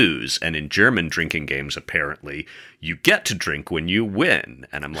you lose, and in German drinking games apparently you get to drink when you win.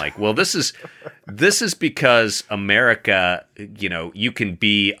 And I'm like, well, this is because America, you can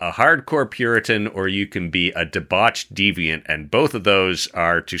be a hardcore Puritan or you can be a debauched deviant, and both of those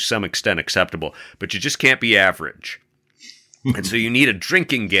are to some extent acceptable, but you just can't be average. And so you need a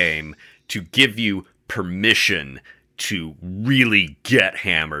drinking game to give you permission to really get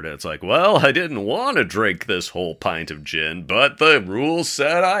hammered. It's like, well, I didn't want to drink this whole pint of gin, but the rules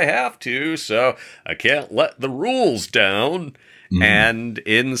said I have to, so I can't let the rules down. Mm. And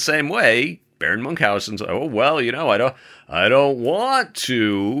in the same way, Baron Munchausen's, I don't want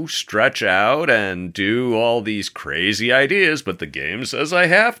to stretch out and do all these crazy ideas, but the game says I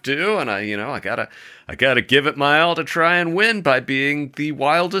have to, and I gotta give it my all to try and win by being the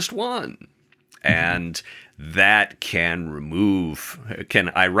wildest one. And that can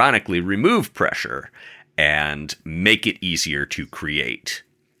ironically remove pressure and make it easier to create.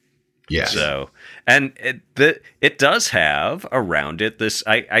 Yes. So, and it does have around it this,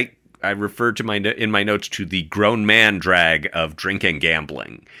 I referred to in my notes to the grown man drag of drink and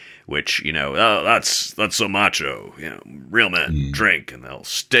gambling, which, that's so macho. Real men drink and they'll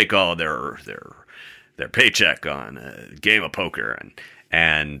stake all their paycheck on a game of poker.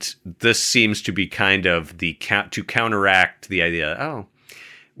 And this seems to be kind of to counteract the idea,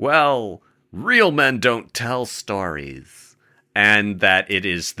 real men don't tell stories. And that it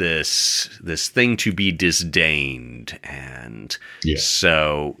is this thing to be disdained. And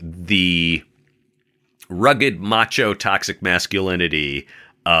so the rugged, macho, toxic masculinity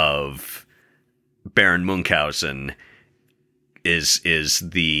of Baron Munchausen is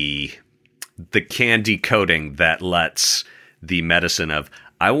the candy coating that lets the medicine of,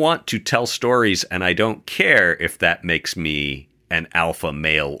 I want to tell stories and I don't care if that makes me an alpha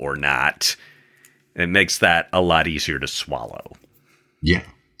male or not. It makes that a lot easier to swallow. Yeah,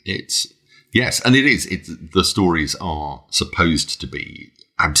 and it is. The stories are supposed to be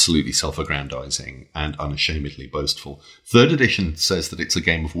absolutely self-aggrandizing and unashamedly boastful. Third edition says that it's a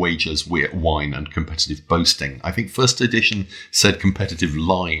game of wagers, wine, and competitive boasting. I think first edition said competitive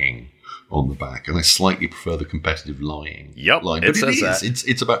lying on the back, and I slightly prefer the competitive lying. Yep, line. But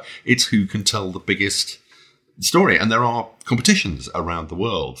it's who can tell the biggest story, and there are competitions around the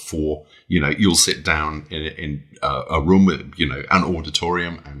world for, you'll sit down in a room with, an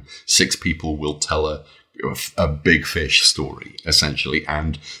auditorium, and 6 people will tell a big fish story, essentially,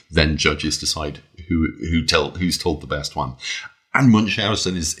 and then judges decide who's told the best one. And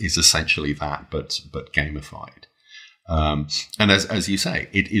Munchausen is essentially that, but gamified. And as you say,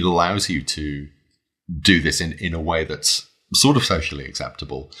 it allows you to do this in a way that's sort of socially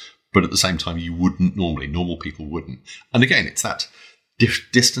acceptable, but at the same time you wouldn't normally. Normal people wouldn't. And again, it's that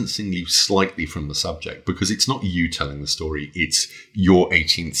distancing you slightly from the subject, because it's not you telling the story, it's your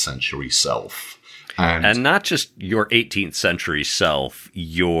 18th century self. And not just your 18th century self,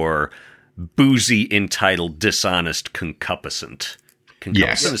 your boozy, entitled, dishonest concupiscent.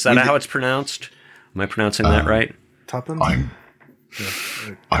 Yes. Is that how it's pronounced? Am I pronouncing that right? Tuppence?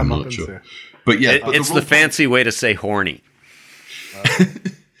 I'm not sure. But yeah, it's the fancy way to say horny.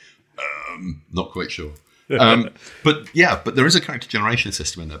 Not quite sure. But there is a character generation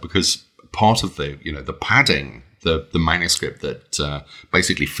system in there, because part of the padding, the manuscript that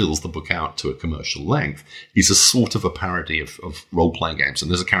basically fills the book out to a commercial length, is a sort of a parody of role-playing games.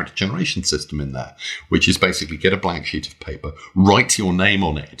 And there's a character generation system in there, which is basically get a blank sheet of paper, write your name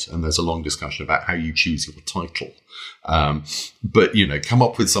on it, and there's a long discussion about how you choose your title. But come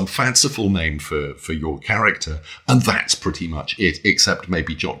up with some fanciful name for your character, and that's pretty much it, except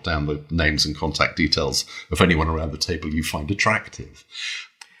maybe jot down the names and contact details of anyone around the table you find attractive.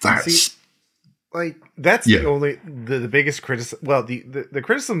 That's the only the biggest criticism. Well, the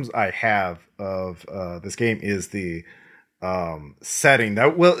criticisms I have of this game is the setting.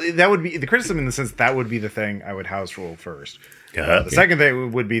 That would be the criticism, in the sense that would be the thing I would house rule first. The second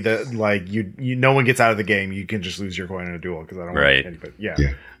thing would be you no one gets out of the game. You can just lose your coin in a duel, because I don't want anybody. Yeah.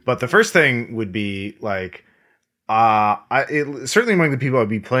 But the first thing would be certainly among the people I'd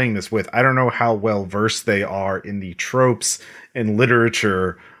be playing this with, I don't know how well versed they are in the tropes and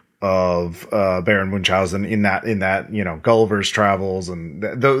literature of Baron Munchausen, in that Gulliver's Travels and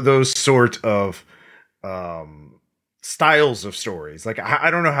those sort of styles of stories.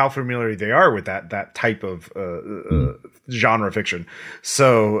 I don't know how familiar they are with that type of genre fiction,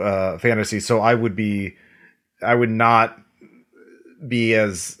 so fantasy. So I would not be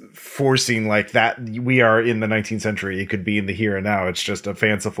as forcing like that. We are in the 19th century. It could be in the here and now. It's just a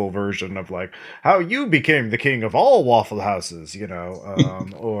fanciful version of how you became the king of all Waffle Houses,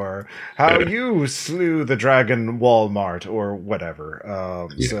 or how you slew the dragon Walmart, or whatever.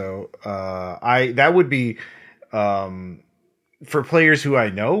 So that would be, for players who I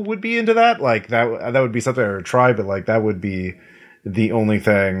know would be into that, that would be something I would try, but that would be the only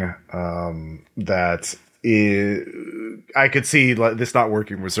thing that I could see this not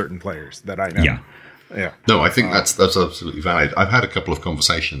working with certain players that I know. Yeah. No, I think that's absolutely valid. I've had a couple of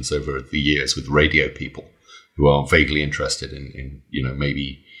conversations over the years with radio people who are vaguely interested in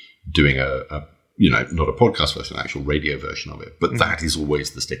maybe doing a not a podcast version, an actual radio version of it. But that is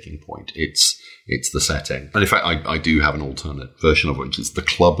always the sticking point. It's the setting. And in fact, I do have an alternate version of it, which is the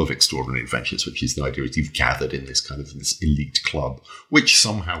Club of Extraordinary Adventures, which is the idea is you've gathered in this elite club, which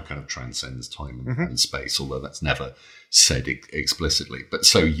somehow kind of transcends time and space, although that's never said explicitly. But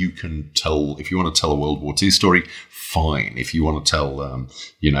so you can tell, if you want to tell a World War II story, fine. If you want to tell, a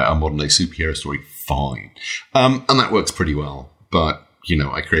modern day superhero story, fine. And that works pretty well. But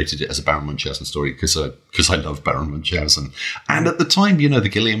I created it as a Baron Munchausen story because I love Baron Munchausen. And at the time, the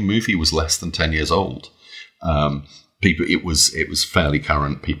Gilliam movie was less than 10 years old. It was fairly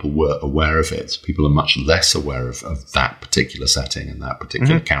current. People were aware of it. People are much less aware of that particular setting and that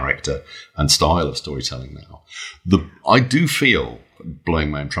particular character and style of storytelling now. I do feel,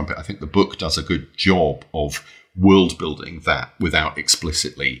 blowing my own trumpet, I think the book does a good job of world building that without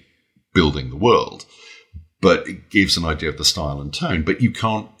explicitly building the world. But it gives an idea of the style and tone. But you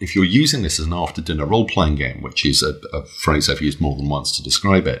can't, if you're using this as an after-dinner role-playing game, which is a phrase I've used more than once to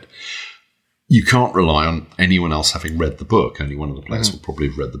describe it, you can't rely on anyone else having read the book. Only one of the players will probably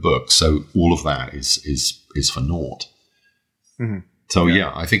have read the book. So all of that is for naught. So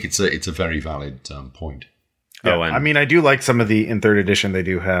I think it's a very valid point. Yeah, I do like some of in 3rd edition, they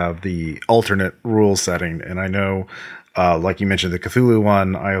do have the alternate rule setting. And I know, like you mentioned, the Cthulhu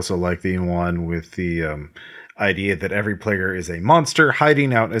one, I also like the one with the idea that every player is a monster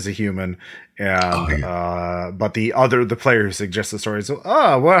hiding out as a human. And, but the player who suggests the story is,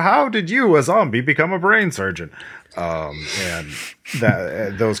 how did you, a zombie, become a brain surgeon? And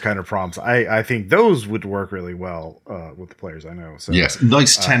those kind of prompts, I think those would work really well with the players I know. So yes,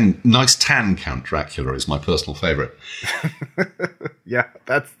 nice tan Count Dracula is my personal favorite. Yeah,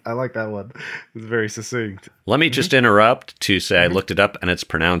 I like that one. It's very succinct. Let me just interrupt to say I looked it up and it's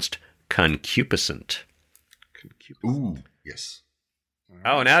pronounced concupiscent. Ooh, yes.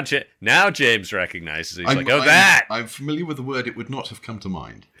 Oh, now James recognizes it. He's I'm familiar with the word. It would not have come to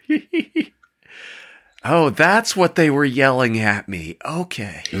mind. Oh, that's what they were yelling at me.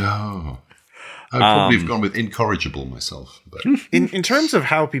 Okay. Oh. I'd probably have gone with incorrigible myself. But. In terms of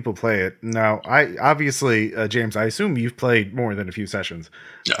how people play it, now, I obviously, James, I assume you've played more than a few sessions.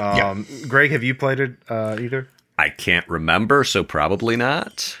 Greg, have you played it either? I can't remember, so probably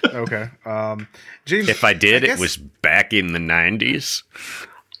not. Okay. James, if I did, it was back in the 90s.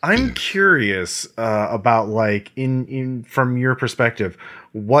 I'm curious about, like, in from your perspective,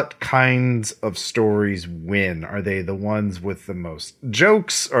 what kinds of stories win? Are they the ones with the most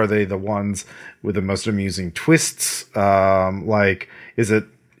jokes? Are they the ones with the most amusing twists? Like, is it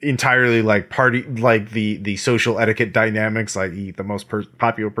entirely like the social etiquette dynamics, like the most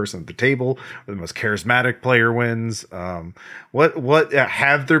popular person at the table or the most charismatic player wins? What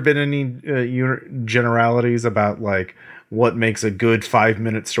have there been any generalities about, like, what makes a good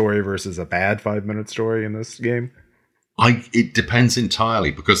 5-minute story versus a bad 5-minute story in this game? It depends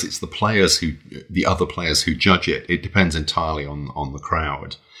entirely, because it's the other players who judge it. It depends entirely on the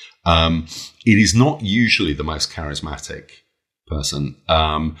crowd. It is not usually the most charismatic person.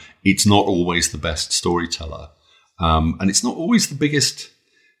 It's not always the best storyteller, and it's not always the biggest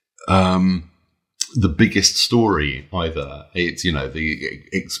story either. It's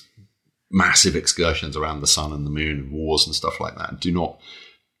the massive excursions around the sun and the moon and wars and stuff like that do not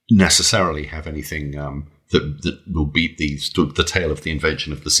necessarily have anything that will beat the tale of the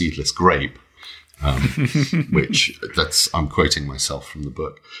invention of the seedless grape, which I'm quoting myself from the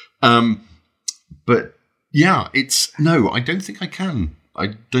book. But yeah, I don't think I can.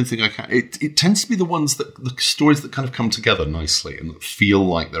 It tends to be the stories that kind of come together nicely and that feel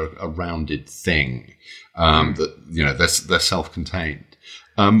like they're a rounded thing, that they're self-contained.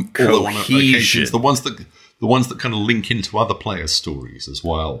 Although on occasions, the ones that kind of link into other players' stories as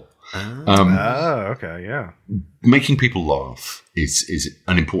well. Okay, yeah. Making people laugh is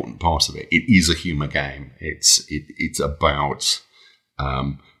an important part of it. It is a humor game. It's about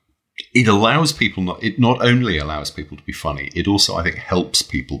it allows people it not only allows people to be funny, it also, I think, helps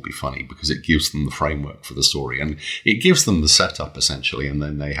people be funny, because it gives them the framework for the story and it gives them the setup essentially, and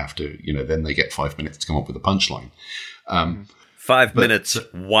then they have to, then they get 5 minutes to come up with a punchline. 5 minutes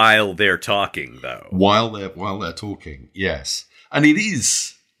while they're talking, though. While they're talking, yes. And it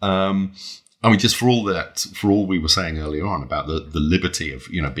is, just for all we were saying earlier on about the liberty of,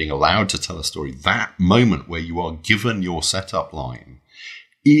 being allowed to tell a story, that moment where you are given your setup line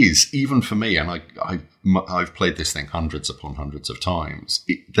is, even for me, and I've played this thing hundreds upon hundreds of times,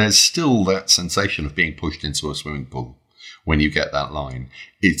 there's still that sensation of being pushed into a swimming pool. When you get that line,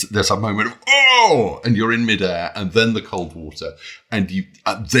 there's a moment of, oh, and you're in midair, and then the cold water, and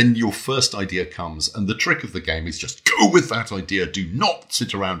then your first idea comes, and the trick of the game is just go with that idea. Do not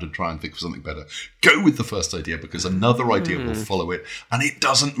sit around and try and think of something better. Go with the first idea, because another idea will follow it, and it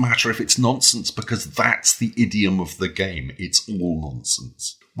doesn't matter if it's nonsense, because that's the idiom of the game. It's all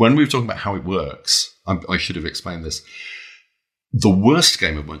nonsense. When we were talking about how it works, I should have explained this. The worst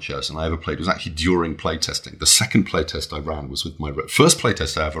game of Munchausen I ever played was actually during playtesting. The second playtest I ran was with first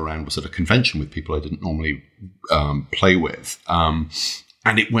playtest I ever ran was at a convention with people I didn't normally play with. And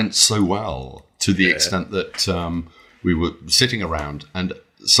it went so well to the extent that we were sitting around and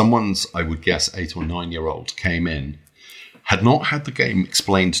someone's, I would guess, 8 or 9 year old came in, had not had the game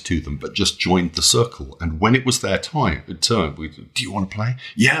explained to them, but just joined the circle. And when it was their turn, do you want to play?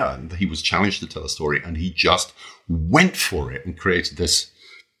 Yeah. And he was challenged to tell a story, and he just went for it and created this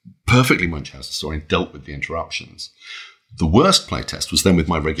perfectly Munchausen story and dealt with the interruptions. The worst playtest was then with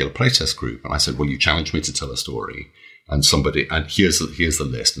my regular playtest group. And I said, well, you challenged me to tell a story, and here's the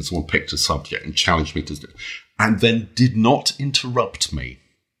list. And someone picked a subject and challenged me to, and then did not interrupt me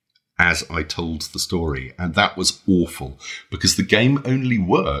as I told the story. And that was awful, because the game only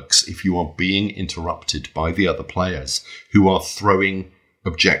works if you are being interrupted by the other players who are throwing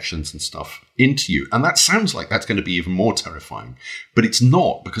objections and stuff into you. And that sounds like that's going to be even more terrifying, but it's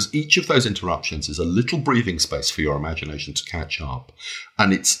not, because each of those interruptions is a little breathing space for your imagination to catch up.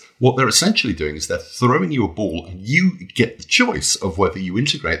 And it's what they're essentially doing is they're throwing you a ball, and you get the choice of whether you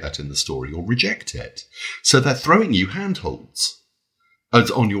integrate that in the story or reject it. So they're throwing you handholds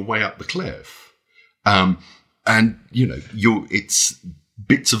on your way up the cliff. And it's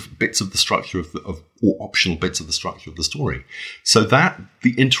bits of the structure or optional bits of the structure of the story. So that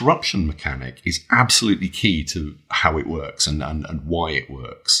the interruption mechanic is absolutely key to how it works and why it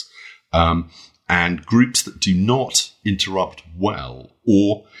works. And groups that do not interrupt well,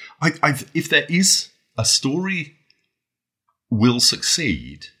 or if there is a story, will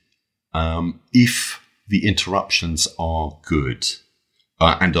succeed if the interruptions are good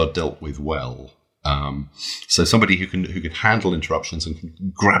and are dealt with well. So somebody who can handle interruptions and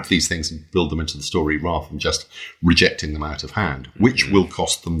can grab these things and build them into the story rather than just rejecting them out of hand, which will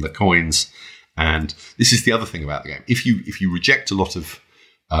cost them the coins And this is the other thing about the game. If you reject a lot of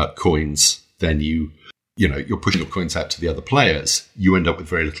coins, then you're pushing your coins out to the other players. You end up with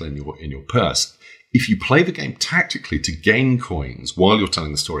very little in your purse. If you play the game tactically to gain coins while you're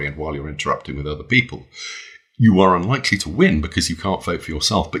telling the story and while you're interrupting with other people, you are unlikely to win because you can't vote for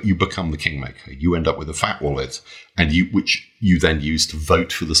yourself, but you become the kingmaker. You end up with a fat wallet, which you then use to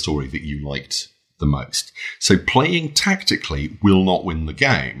vote for the story that you liked the most. So playing tactically will not win the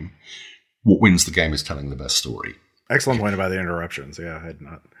game. What wins the game is telling the best story. Excellent point about the interruptions. Yeah,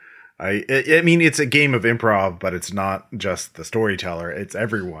 I mean, it's a game of improv, but it's not just the storyteller. It's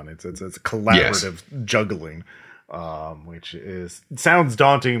everyone. It's collaborative juggling, which sounds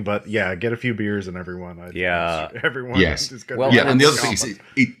daunting, but yeah, get a few beers and everyone. Everyone. Yes. Is and the other thing is,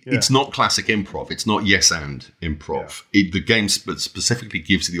 it's not classic improv. It's not yes and improv. Yeah. The game specifically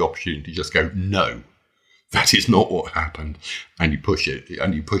gives you the opportunity to just go, no, that is not what happened, and you push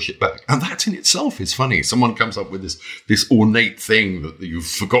it back, and that in itself is funny. Someone comes up with this ornate thing that you've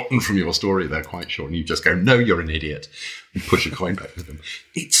forgotten from your story, they're quite sure, and you just go, no, you're an idiot, and push a coin back with them.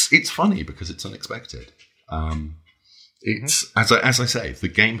 It's funny because it's unexpected. It's as I say, the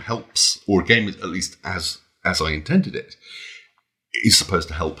game helps, or a game at least as I intended it, is supposed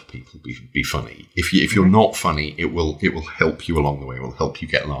to help people be funny. If you're not funny, it will help you along the way. It will help you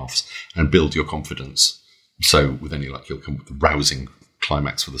get laughs and build your confidence. So with any luck, you'll come with the rousing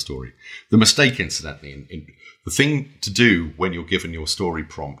climax for the story. The mistake, incidentally, the thing to do when you're given your story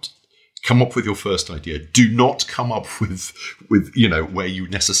prompt, come up with your first idea. Do not come up with where you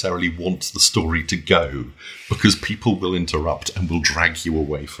necessarily want the story to go, because people will interrupt and will drag you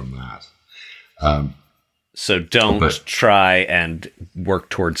away from that. So don't try and work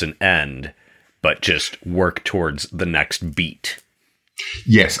towards an end, but just work towards the next beat.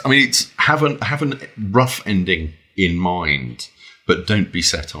 Yes, I mean, it's have a rough ending in mind, but don't be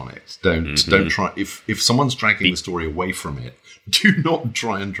set on it. Don't try. If someone's dragging the story away from it, do not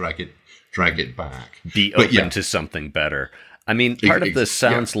try and drag it back. Be open to something better. I mean, part of this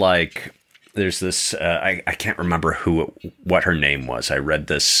sounds like there's this. I can't remember what her name was. I read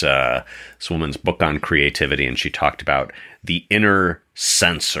this woman's book on creativity, and she talked about the inner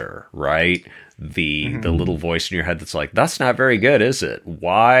censor, right? The little voice in your head that's like, that's not very good, is it?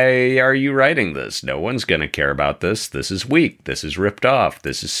 Why are you writing this? No one's going to care about this. This is weak. This is ripped off.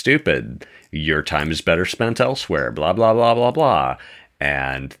 This is stupid. Your time is better spent elsewhere. Blah, blah, blah, blah, blah.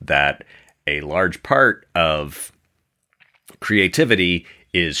 And that a large part of creativity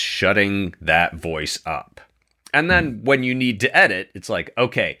is shutting that voice up. And then when you need to edit, it's like,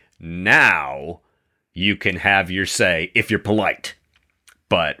 okay, now you can have your say if you're polite.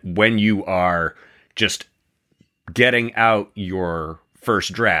 But when you are just getting out your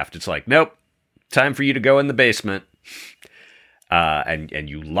first draft, it's like, nope, time for you to go in the basement. And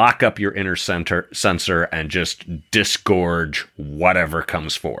you lock up your inner censor and just disgorge whatever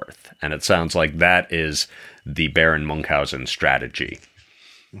comes forth. And it sounds like that is the Baron Munchausen strategy.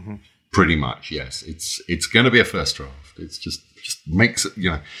 Mm-hmm. Pretty much, yes. It's going to be a first draft. It's just makes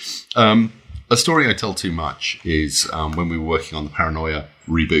it, a story I tell too much is when we were working on the Paranoia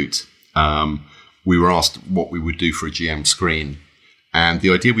reboot, we were asked what we would do for a GM screen. And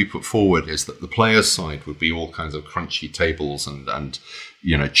the idea we put forward is that the player's side would be all kinds of crunchy tables and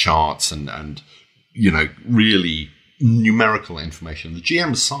charts and really numerical information. The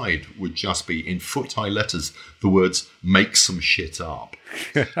GM's side would just be in foot-high letters the words "make some shit up."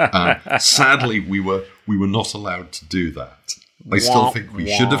 Sadly, we were not allowed to do that. I still think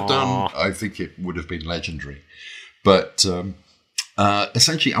we should have done. I think it would have been legendary. But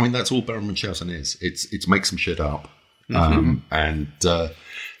essentially, I mean, that's all Baron Munchausen is. It's make some shit up. Because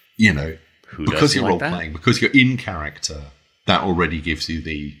you're role playing, because you're in character, that already gives you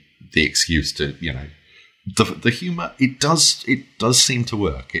the excuse to, the humor. It does seem to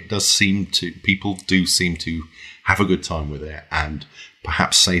work. People do seem to have a good time with it and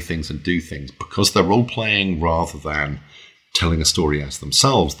perhaps say things and do things because they're role playing rather than telling a story as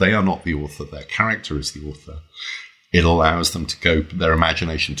themselves. They are not the author. Their character is the author. It allows them to their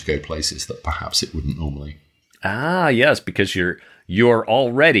imagination to go places that perhaps it wouldn't normally. Ah, yes, because you're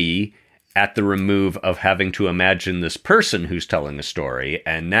already at the remove of having to imagine this person who's telling a story,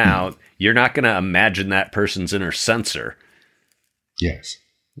 and now you're not going to imagine that person's inner censor. Yes,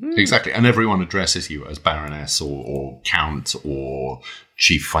 exactly. And everyone addresses you as Baroness or Count or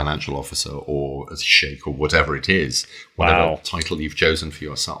Chief Financial Officer or as Sheikh or whatever it is, whatever title you've chosen for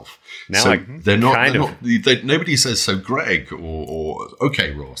yourself. Now so they're not. Nobody says so, Greg or okay,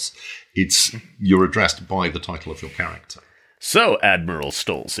 Ross. You're addressed by the title of your character. So, Admiral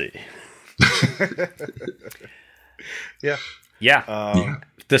Stolze. Yeah. Yeah.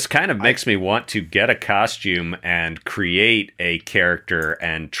 This kind of makes me want to get a costume and create a character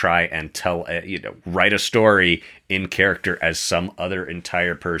and try and write a story in character as some other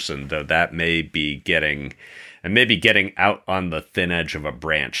entire person, though that may be getting out on the thin edge of a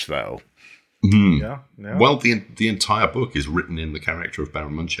branch, though. Yeah. Well, the entire book is written in the character of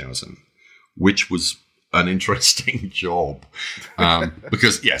Baron Munchausen, which was an interesting job,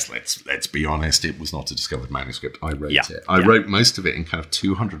 because yes, let's be honest, it was not a discovered manuscript. I wrote it. I wrote most of it in kind of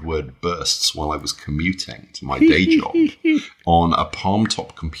 200-word bursts while I was commuting to my day job on a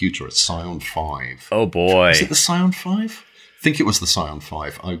palm-top computer, a Scion 5. Oh boy, was it the Scion 5? I think it was the Scion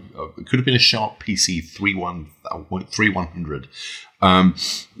 5. It could have been a Sharp PC 3100.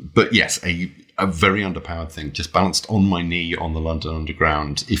 But yes, a very underpowered thing, just balanced on my knee on the London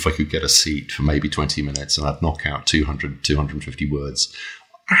Underground. If I could get a seat for maybe 20 minutes, and I'd knock out 250 words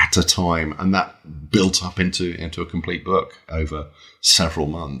at a time. And that built up into a complete book over several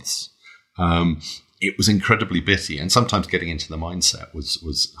months. It was incredibly bitty, and sometimes getting into the mindset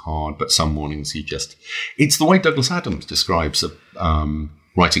was hard, but some mornings it's the way Douglas Adams describes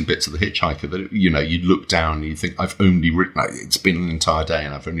writing bits of The Hitchhiker, that, you look down and you think, I've only written, it's been an entire day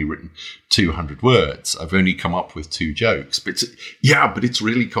and I've only written 200 words. I've only come up with 2 jokes, but it's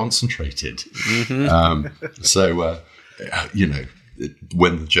really concentrated. Mm-hmm.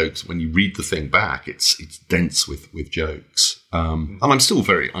 When you read the thing back, it's dense with jokes. And I'm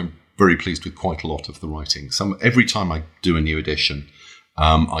very pleased with quite a lot of the writing. Every time I do a new edition,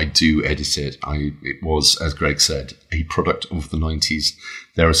 I do edit it. It was, as Greg said, a product of the 90s.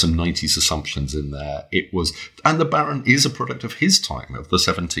 There are some 90s assumptions in there. And the Baron is a product of his time, of the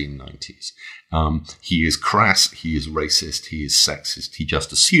 1790s. He is crass, he is racist, he is sexist. He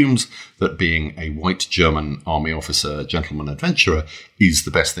just assumes that being a white German army officer, gentleman adventurer, is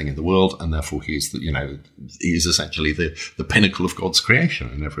the best thing in the world, and therefore he is essentially the pinnacle of God's creation,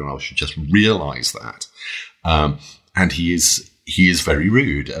 and everyone else should just realize that. And he is very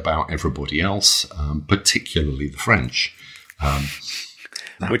rude about everybody else, particularly the French.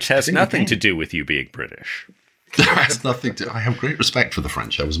 Which has nothing to do with you being British. Has nothing to. I have great respect for the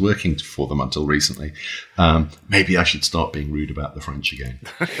French. I was working for them until recently. Maybe I should start being rude about the French again.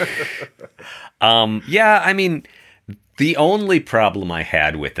 The only problem I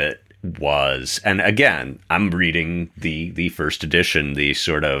had with it was, and again, I'm reading the first edition, the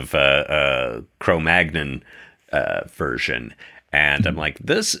sort of Cro-Magnon version. And I'm like,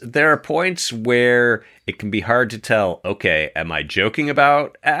 there are points where it can be hard to tell, okay, am I joking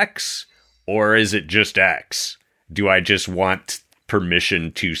about X or is it just X? Do I just want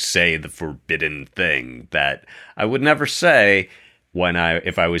permission to say the forbidden thing that I would never say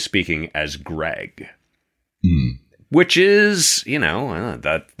if I was speaking as Greg? Which is,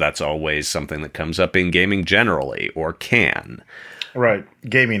 that's always something that comes up in gaming generally, or can. Right.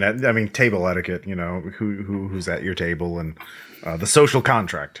 Gaming, table etiquette, who's at your table, and the social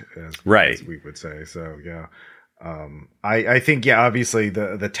contract, as we would say. So, yeah. I think, obviously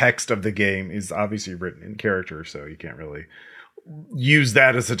the text of the game is obviously written in character, so you can't really use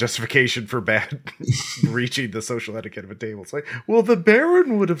that as a justification for bad reaching the social etiquette of a table. It's like, well, the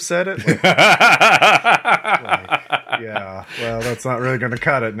Baron would have said it. Well, that's not really going to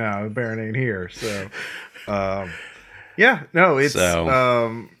cut it now. The Baron ain't here, so...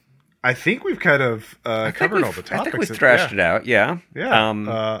 I think we've kind of covered all the topics. I think we've thrashed it out, yeah.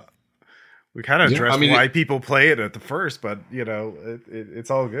 Yeah. We kind of addressed why people play it at the first, but,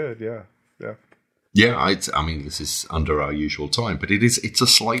 it's all good, yeah. Yeah. Yeah, this is under our usual time, but it's a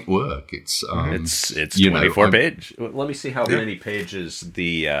slight work. It's 24 pages. Let me see how many pages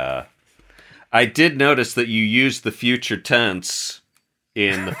I did notice that you used the future tense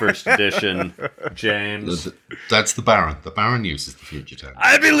in the first edition, James. That's the Baron. The Baron uses the future tense.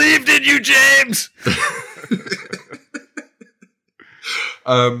 I believed in you, James!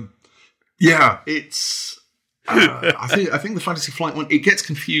 It's... I think the Fantasy Flight one, it gets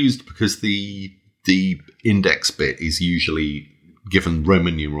confused because the index bit is usually given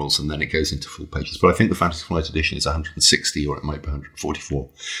Roman numerals and then it goes into full pages. But I think the Fantasy Flight edition is 160 or it might be 144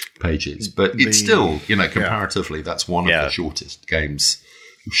 pages. But it's still, comparatively, that's one of the shorter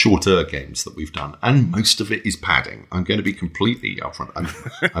games that we've done. And most of it is padding. I'm going to be completely upfront.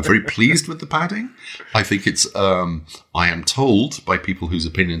 I'm very pleased with the padding. I think it's, I am told by people whose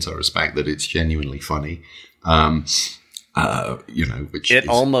opinions I respect that it's genuinely funny. Which is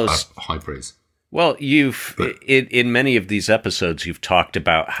almost high praise. Well, in many of these episodes, you've talked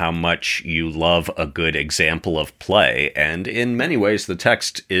about how much you love a good example of play, and in many ways, the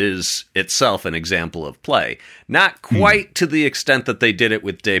text is itself an example of play. Not quite to the extent that they did it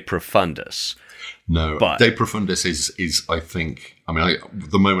with De Profundis. No, but De Profundis is I think,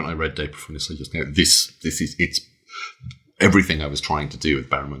 the moment I read De Profundis, I just know it's everything I was trying to do with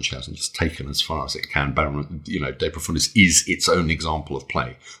Baron Munchausen, just taken as far as it can. De Profundis is its own example of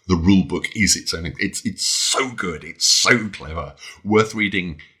play. The rule book is its own. It's so good. It's so clever. Worth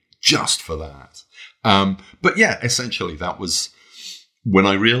reading just for that. But yeah, essentially that was when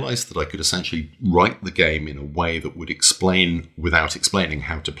I realized that I could essentially write the game in a way that would explain without explaining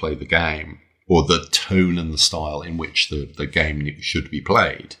how to play the game, or the tone and the style in which the game should be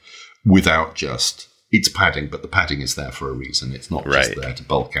played, without just... It's padding, but the padding is there for a reason. It's not just there to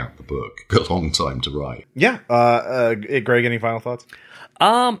bulk out the book. A long time to write. Yeah. Greg, any final thoughts?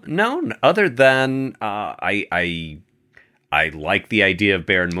 No, other than I like the idea of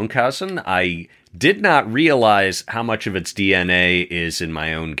Baron Munchausen. I did not realize how much of its DNA is in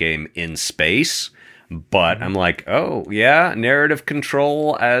my own game in space. But I'm like, oh, yeah, narrative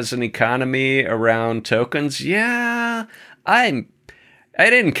control as an economy around tokens. Yeah, I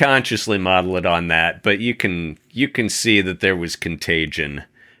didn't consciously model it on that, but you can see that there was contagion.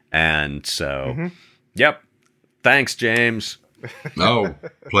 And so, Yep. Thanks, James. No,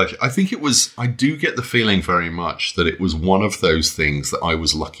 pleasure. I do get the feeling very much that it was one of those things that I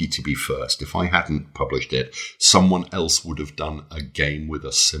was lucky to be first. If I hadn't published it, someone else would have done a game with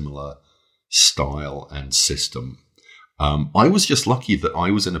a similar style and system. I was just lucky that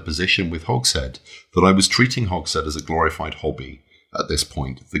I was in a position with Hogshead that I was treating Hogshead as a glorified hobby at this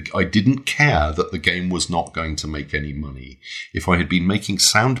point. I didn't care that the game was not going to make any money. If I had been making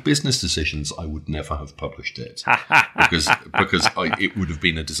sound business decisions, I would never have published it because it would have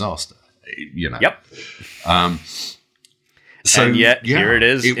been a disaster. Yep. So and yet here it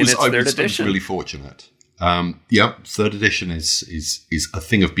is. I was really fortunate. Third edition is a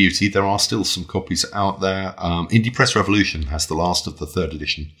thing of beauty. There are still some copies out there. Indie Press Revolution has the last of the third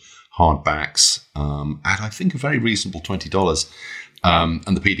edition hardbacks at I think a very reasonable $20.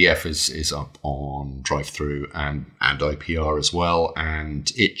 And the PDF is up on Drive-Thru and IPR as well,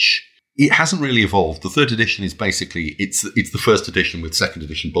 and Itch. It hasn't really evolved. The third edition is basically it's the first edition with second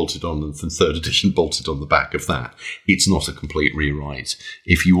edition bolted on and third edition bolted on the back of that. It's not a complete rewrite.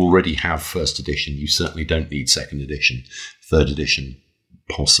 If you already have first edition, you certainly don't need second edition. Third edition,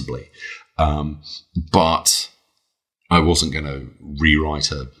 possibly. But I wasn't going to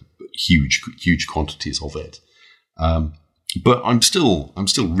rewrite a huge quantities of it. But I'm still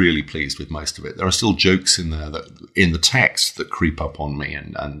really pleased with most of it. There are still jokes in there in the text that creep up on me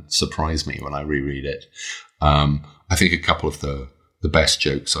and surprise me when I reread it. I think a couple of the best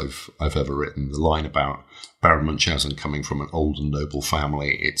jokes I've ever written. The line about Baron Munchausen coming from an old and noble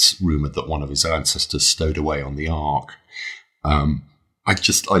family. It's rumored that one of his ancestors stowed away on the Ark. I'm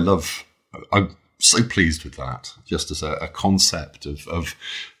so pleased with that. Just as a concept of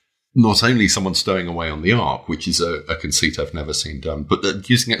not only someone stowing away on the Ark, which is a conceit I've never seen done, but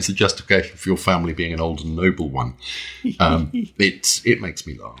using it as a justification for your family being an old and noble one. It makes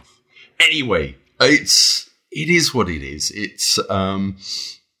me laugh. Anyway, it is what it is. It's I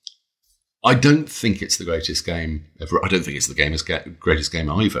don't think it's the greatest game ever. I don't think it's the greatest game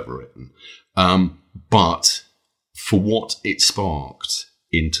I've ever written. But for what it sparked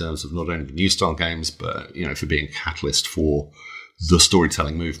in terms of not only the new style games, but for being a catalyst for the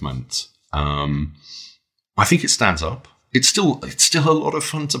storytelling movement, I think it stands up. It's still a lot of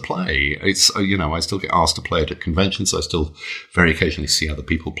fun to play. It's I still get asked to play it at conventions. I still very occasionally see other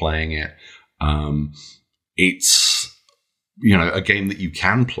people playing it. It's a game that you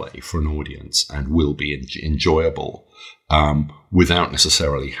can play for an audience and will be enjoyable without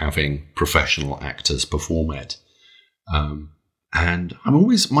necessarily having professional actors perform it. And I'm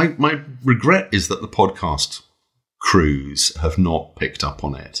always my regret is that the podcast crews have not picked up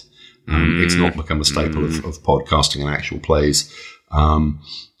on it. It's not become a staple of podcasting and actual plays.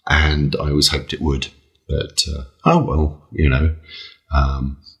 And I always hoped it would. But,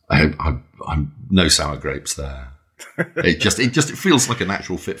 I'm no sour grapes there. It feels like a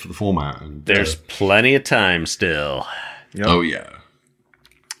natural fit for the format. And there's plenty of time still. Yep. Oh, yeah.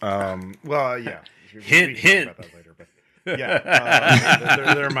 Well, yeah. Hint. About that later, but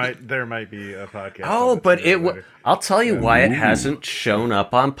yeah, there might be a podcast. Oh, but I'll tell you why it hasn't shown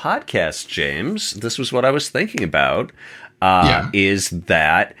up on podcasts, James. This was what I was thinking about. Is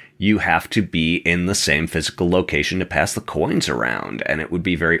that you have to be in the same physical location to pass the coins around, and it would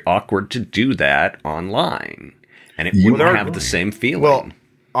be very awkward to do that online, and it wouldn't have the same feeling. Well,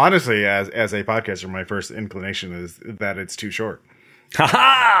 honestly, as a podcaster, my first inclination is that it's too short.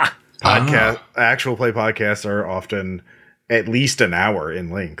 Ha Actual play podcasts are often at least an hour in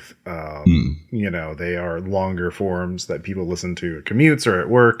length. You know, they are longer forms that people listen to at commutes or at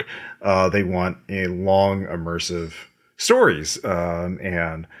work. They want a long, immersive stories,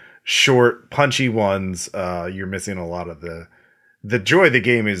 and short, punchy ones. You're missing a lot of the joy of the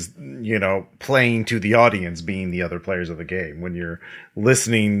game is, you know, playing to the audience, being the other players of the game. When you're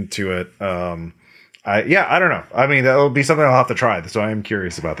listening to it, I don't know. I mean, that'll be something I'll have to try. So I am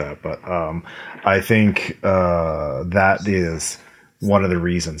curious about that. But I think that is one of the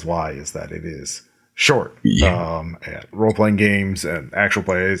reasons why, is that it is short. Yeah. And role-playing games and actual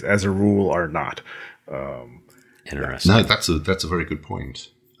plays, as a rule, are not. Interesting. No, that's a very good point.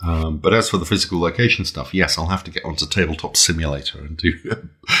 But as for the physical location stuff, yes, I'll have to get onto Tabletop Simulator and do,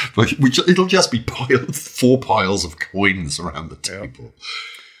 which it'll just be 4 piles of coins around the table.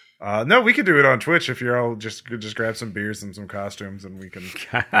 No, we could do it on Twitch if you're all just grab some beers and some costumes, and we can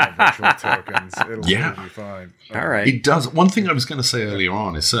have virtual tokens. It'll be fine. All right. It does. One thing I was going to say earlier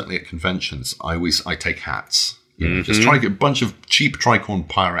on is certainly at conventions, I take hats. You know, just try to get a bunch of cheap tricorn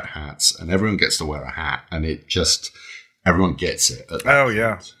pirate hats, and everyone gets to wear a hat, and it just everyone gets it. At that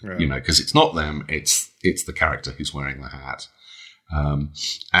point, you know, because it's not them; it's the character who's wearing the hat.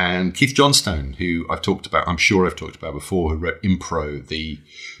 And Keith Johnstone, who I'm sure I've talked about before, who wrote Impro,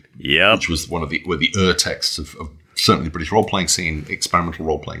 which was one of the texts of certainly the British role-playing scene, experimental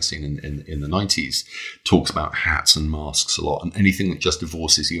role-playing scene in the 90s, talks about hats and masks a lot, and anything that just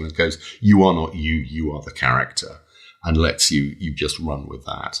divorces you and goes, you are not you, you are the character, and lets you just run with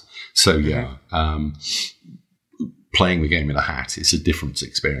that. So playing the game in a hat is a different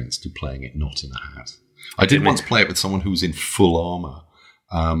experience to playing it not in a hat. I did once play it with someone who was in full armor.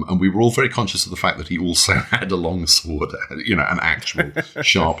 And we were all very conscious of the fact that he also had a longsword, you know, an actual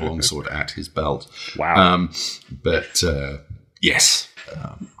sharp longsword at his belt. Wow. But yes,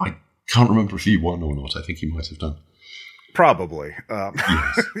 I can't remember if he won or not. I think he might have done. Probably.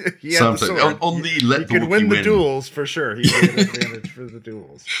 Yes. On the let he could win the duels for sure. He had an advantage for the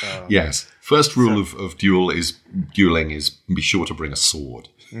duels. Yes. First rule of dueling is be sure to bring a sword.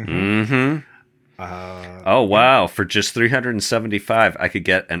 Mm-hmm. Oh, wow. For just $375, I could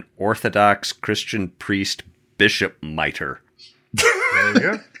get an Orthodox Christian priest bishop mitre. There you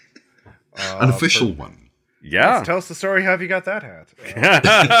go. An official one. Yeah. Tell us the story. How have you got that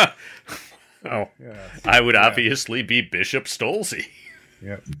hat? I would obviously be Bishop Stolze.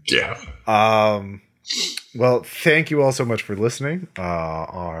 Yeah. Well, thank you all so much for listening.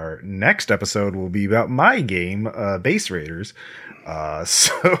 Our next episode will be about my game, Base Raiders.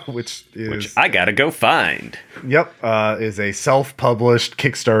 Which I gotta go find. Yep, is a self-published,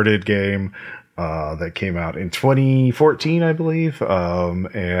 kickstarted game that came out in 2014, I believe,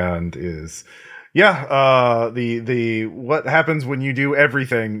 and is the what happens when you do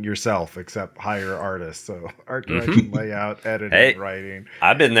everything yourself except hire artists. So art direction, layout, editing, writing.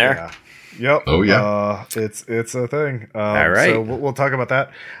 I've been there. Yeah. Yep. Oh yeah. It's a thing. All right. So we'll talk about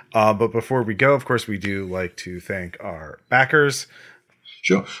that. But before we go, of course, we do like to thank our backers.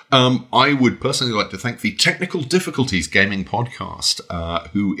 Sure. I would personally like to thank the Technical Difficulties Gaming Podcast,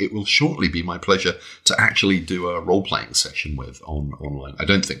 who it will shortly be my pleasure to actually do a role-playing session with online. I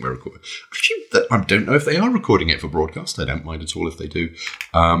don't think we're recording. Actually, I don't know if they are recording it for broadcast. I don't mind at all if they do.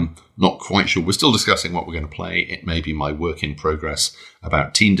 Not quite sure. We're still discussing what we're going to play. It may be my work in progress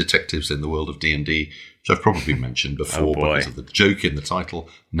about teen detectives in the world of D&D, which I've probably mentioned before because of the joke in the title,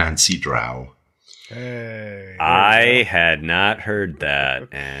 Nancy Drow. Hey, I had not heard that,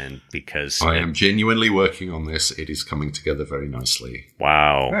 and because I am genuinely working on this, it is coming together very nicely.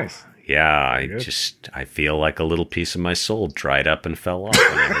 Wow. Nice. Yeah, I feel like a little piece of my soul dried up and fell off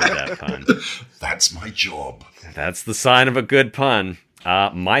when I heard that pun. That's my job. That's the sign of a good pun.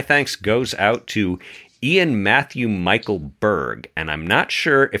 My thanks goes out to Ian Matthew Michael Berg, and I'm not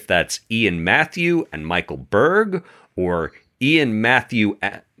sure if that's Ian Matthew and Michael Berg, or Ian Matthew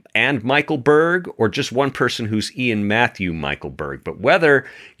and Michael Berg, or just one person who's Ian Matthew Michael Berg. But whether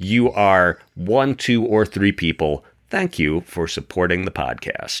you are 1, 2, or 3 people, thank you for supporting the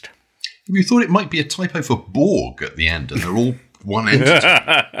podcast. We thought it might be a typo for Borg at the end, and they're all one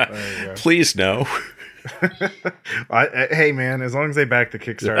entity. Please no. Hey man, as long as they back the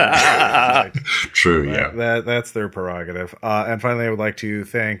Kickstarter, true, yeah, that's their prerogative. And finally, I would like to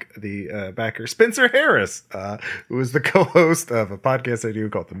thank the backer Spencer Harris, who is the co-host of a podcast I do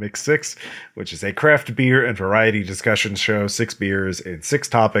called The Mix Six, which is a craft beer and variety discussion show. 6 beers and 6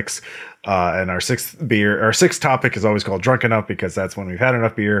 topics. And our sixth topic is always called Drunk Enough, because that's when we've had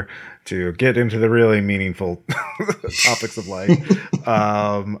enough beer to get into the really meaningful topics of life.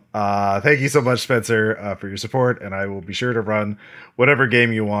 Thank you so much, Spencer, for your support, and I will be sure to run whatever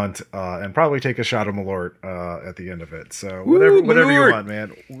game you want, and probably take a shot of Malort at the end of it. So whatever you want,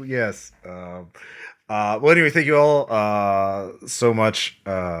 man. Yes. Well, anyway, thank you all so much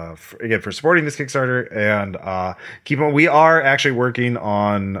for supporting this Kickstarter, and keep on. We are actually working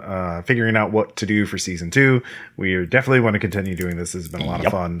on figuring out what to do for season 2. We definitely want to continue doing this. This has been a lot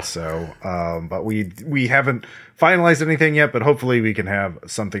of fun. So, but we haven't finalized anything yet, but hopefully we can have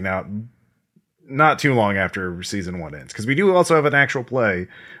something out not too long after season 1 ends, because we do also have an actual play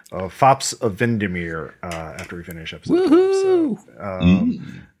of Fops of Vindamere after we finish episode 12. So,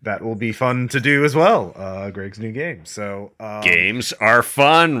 that will be fun to do as well. Greg's new game. So games are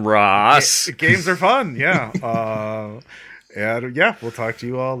fun, Ross. Games are fun. Yeah. And yeah, we'll talk to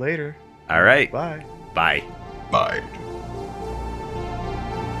you all later. All right. Bye. Bye. Bye.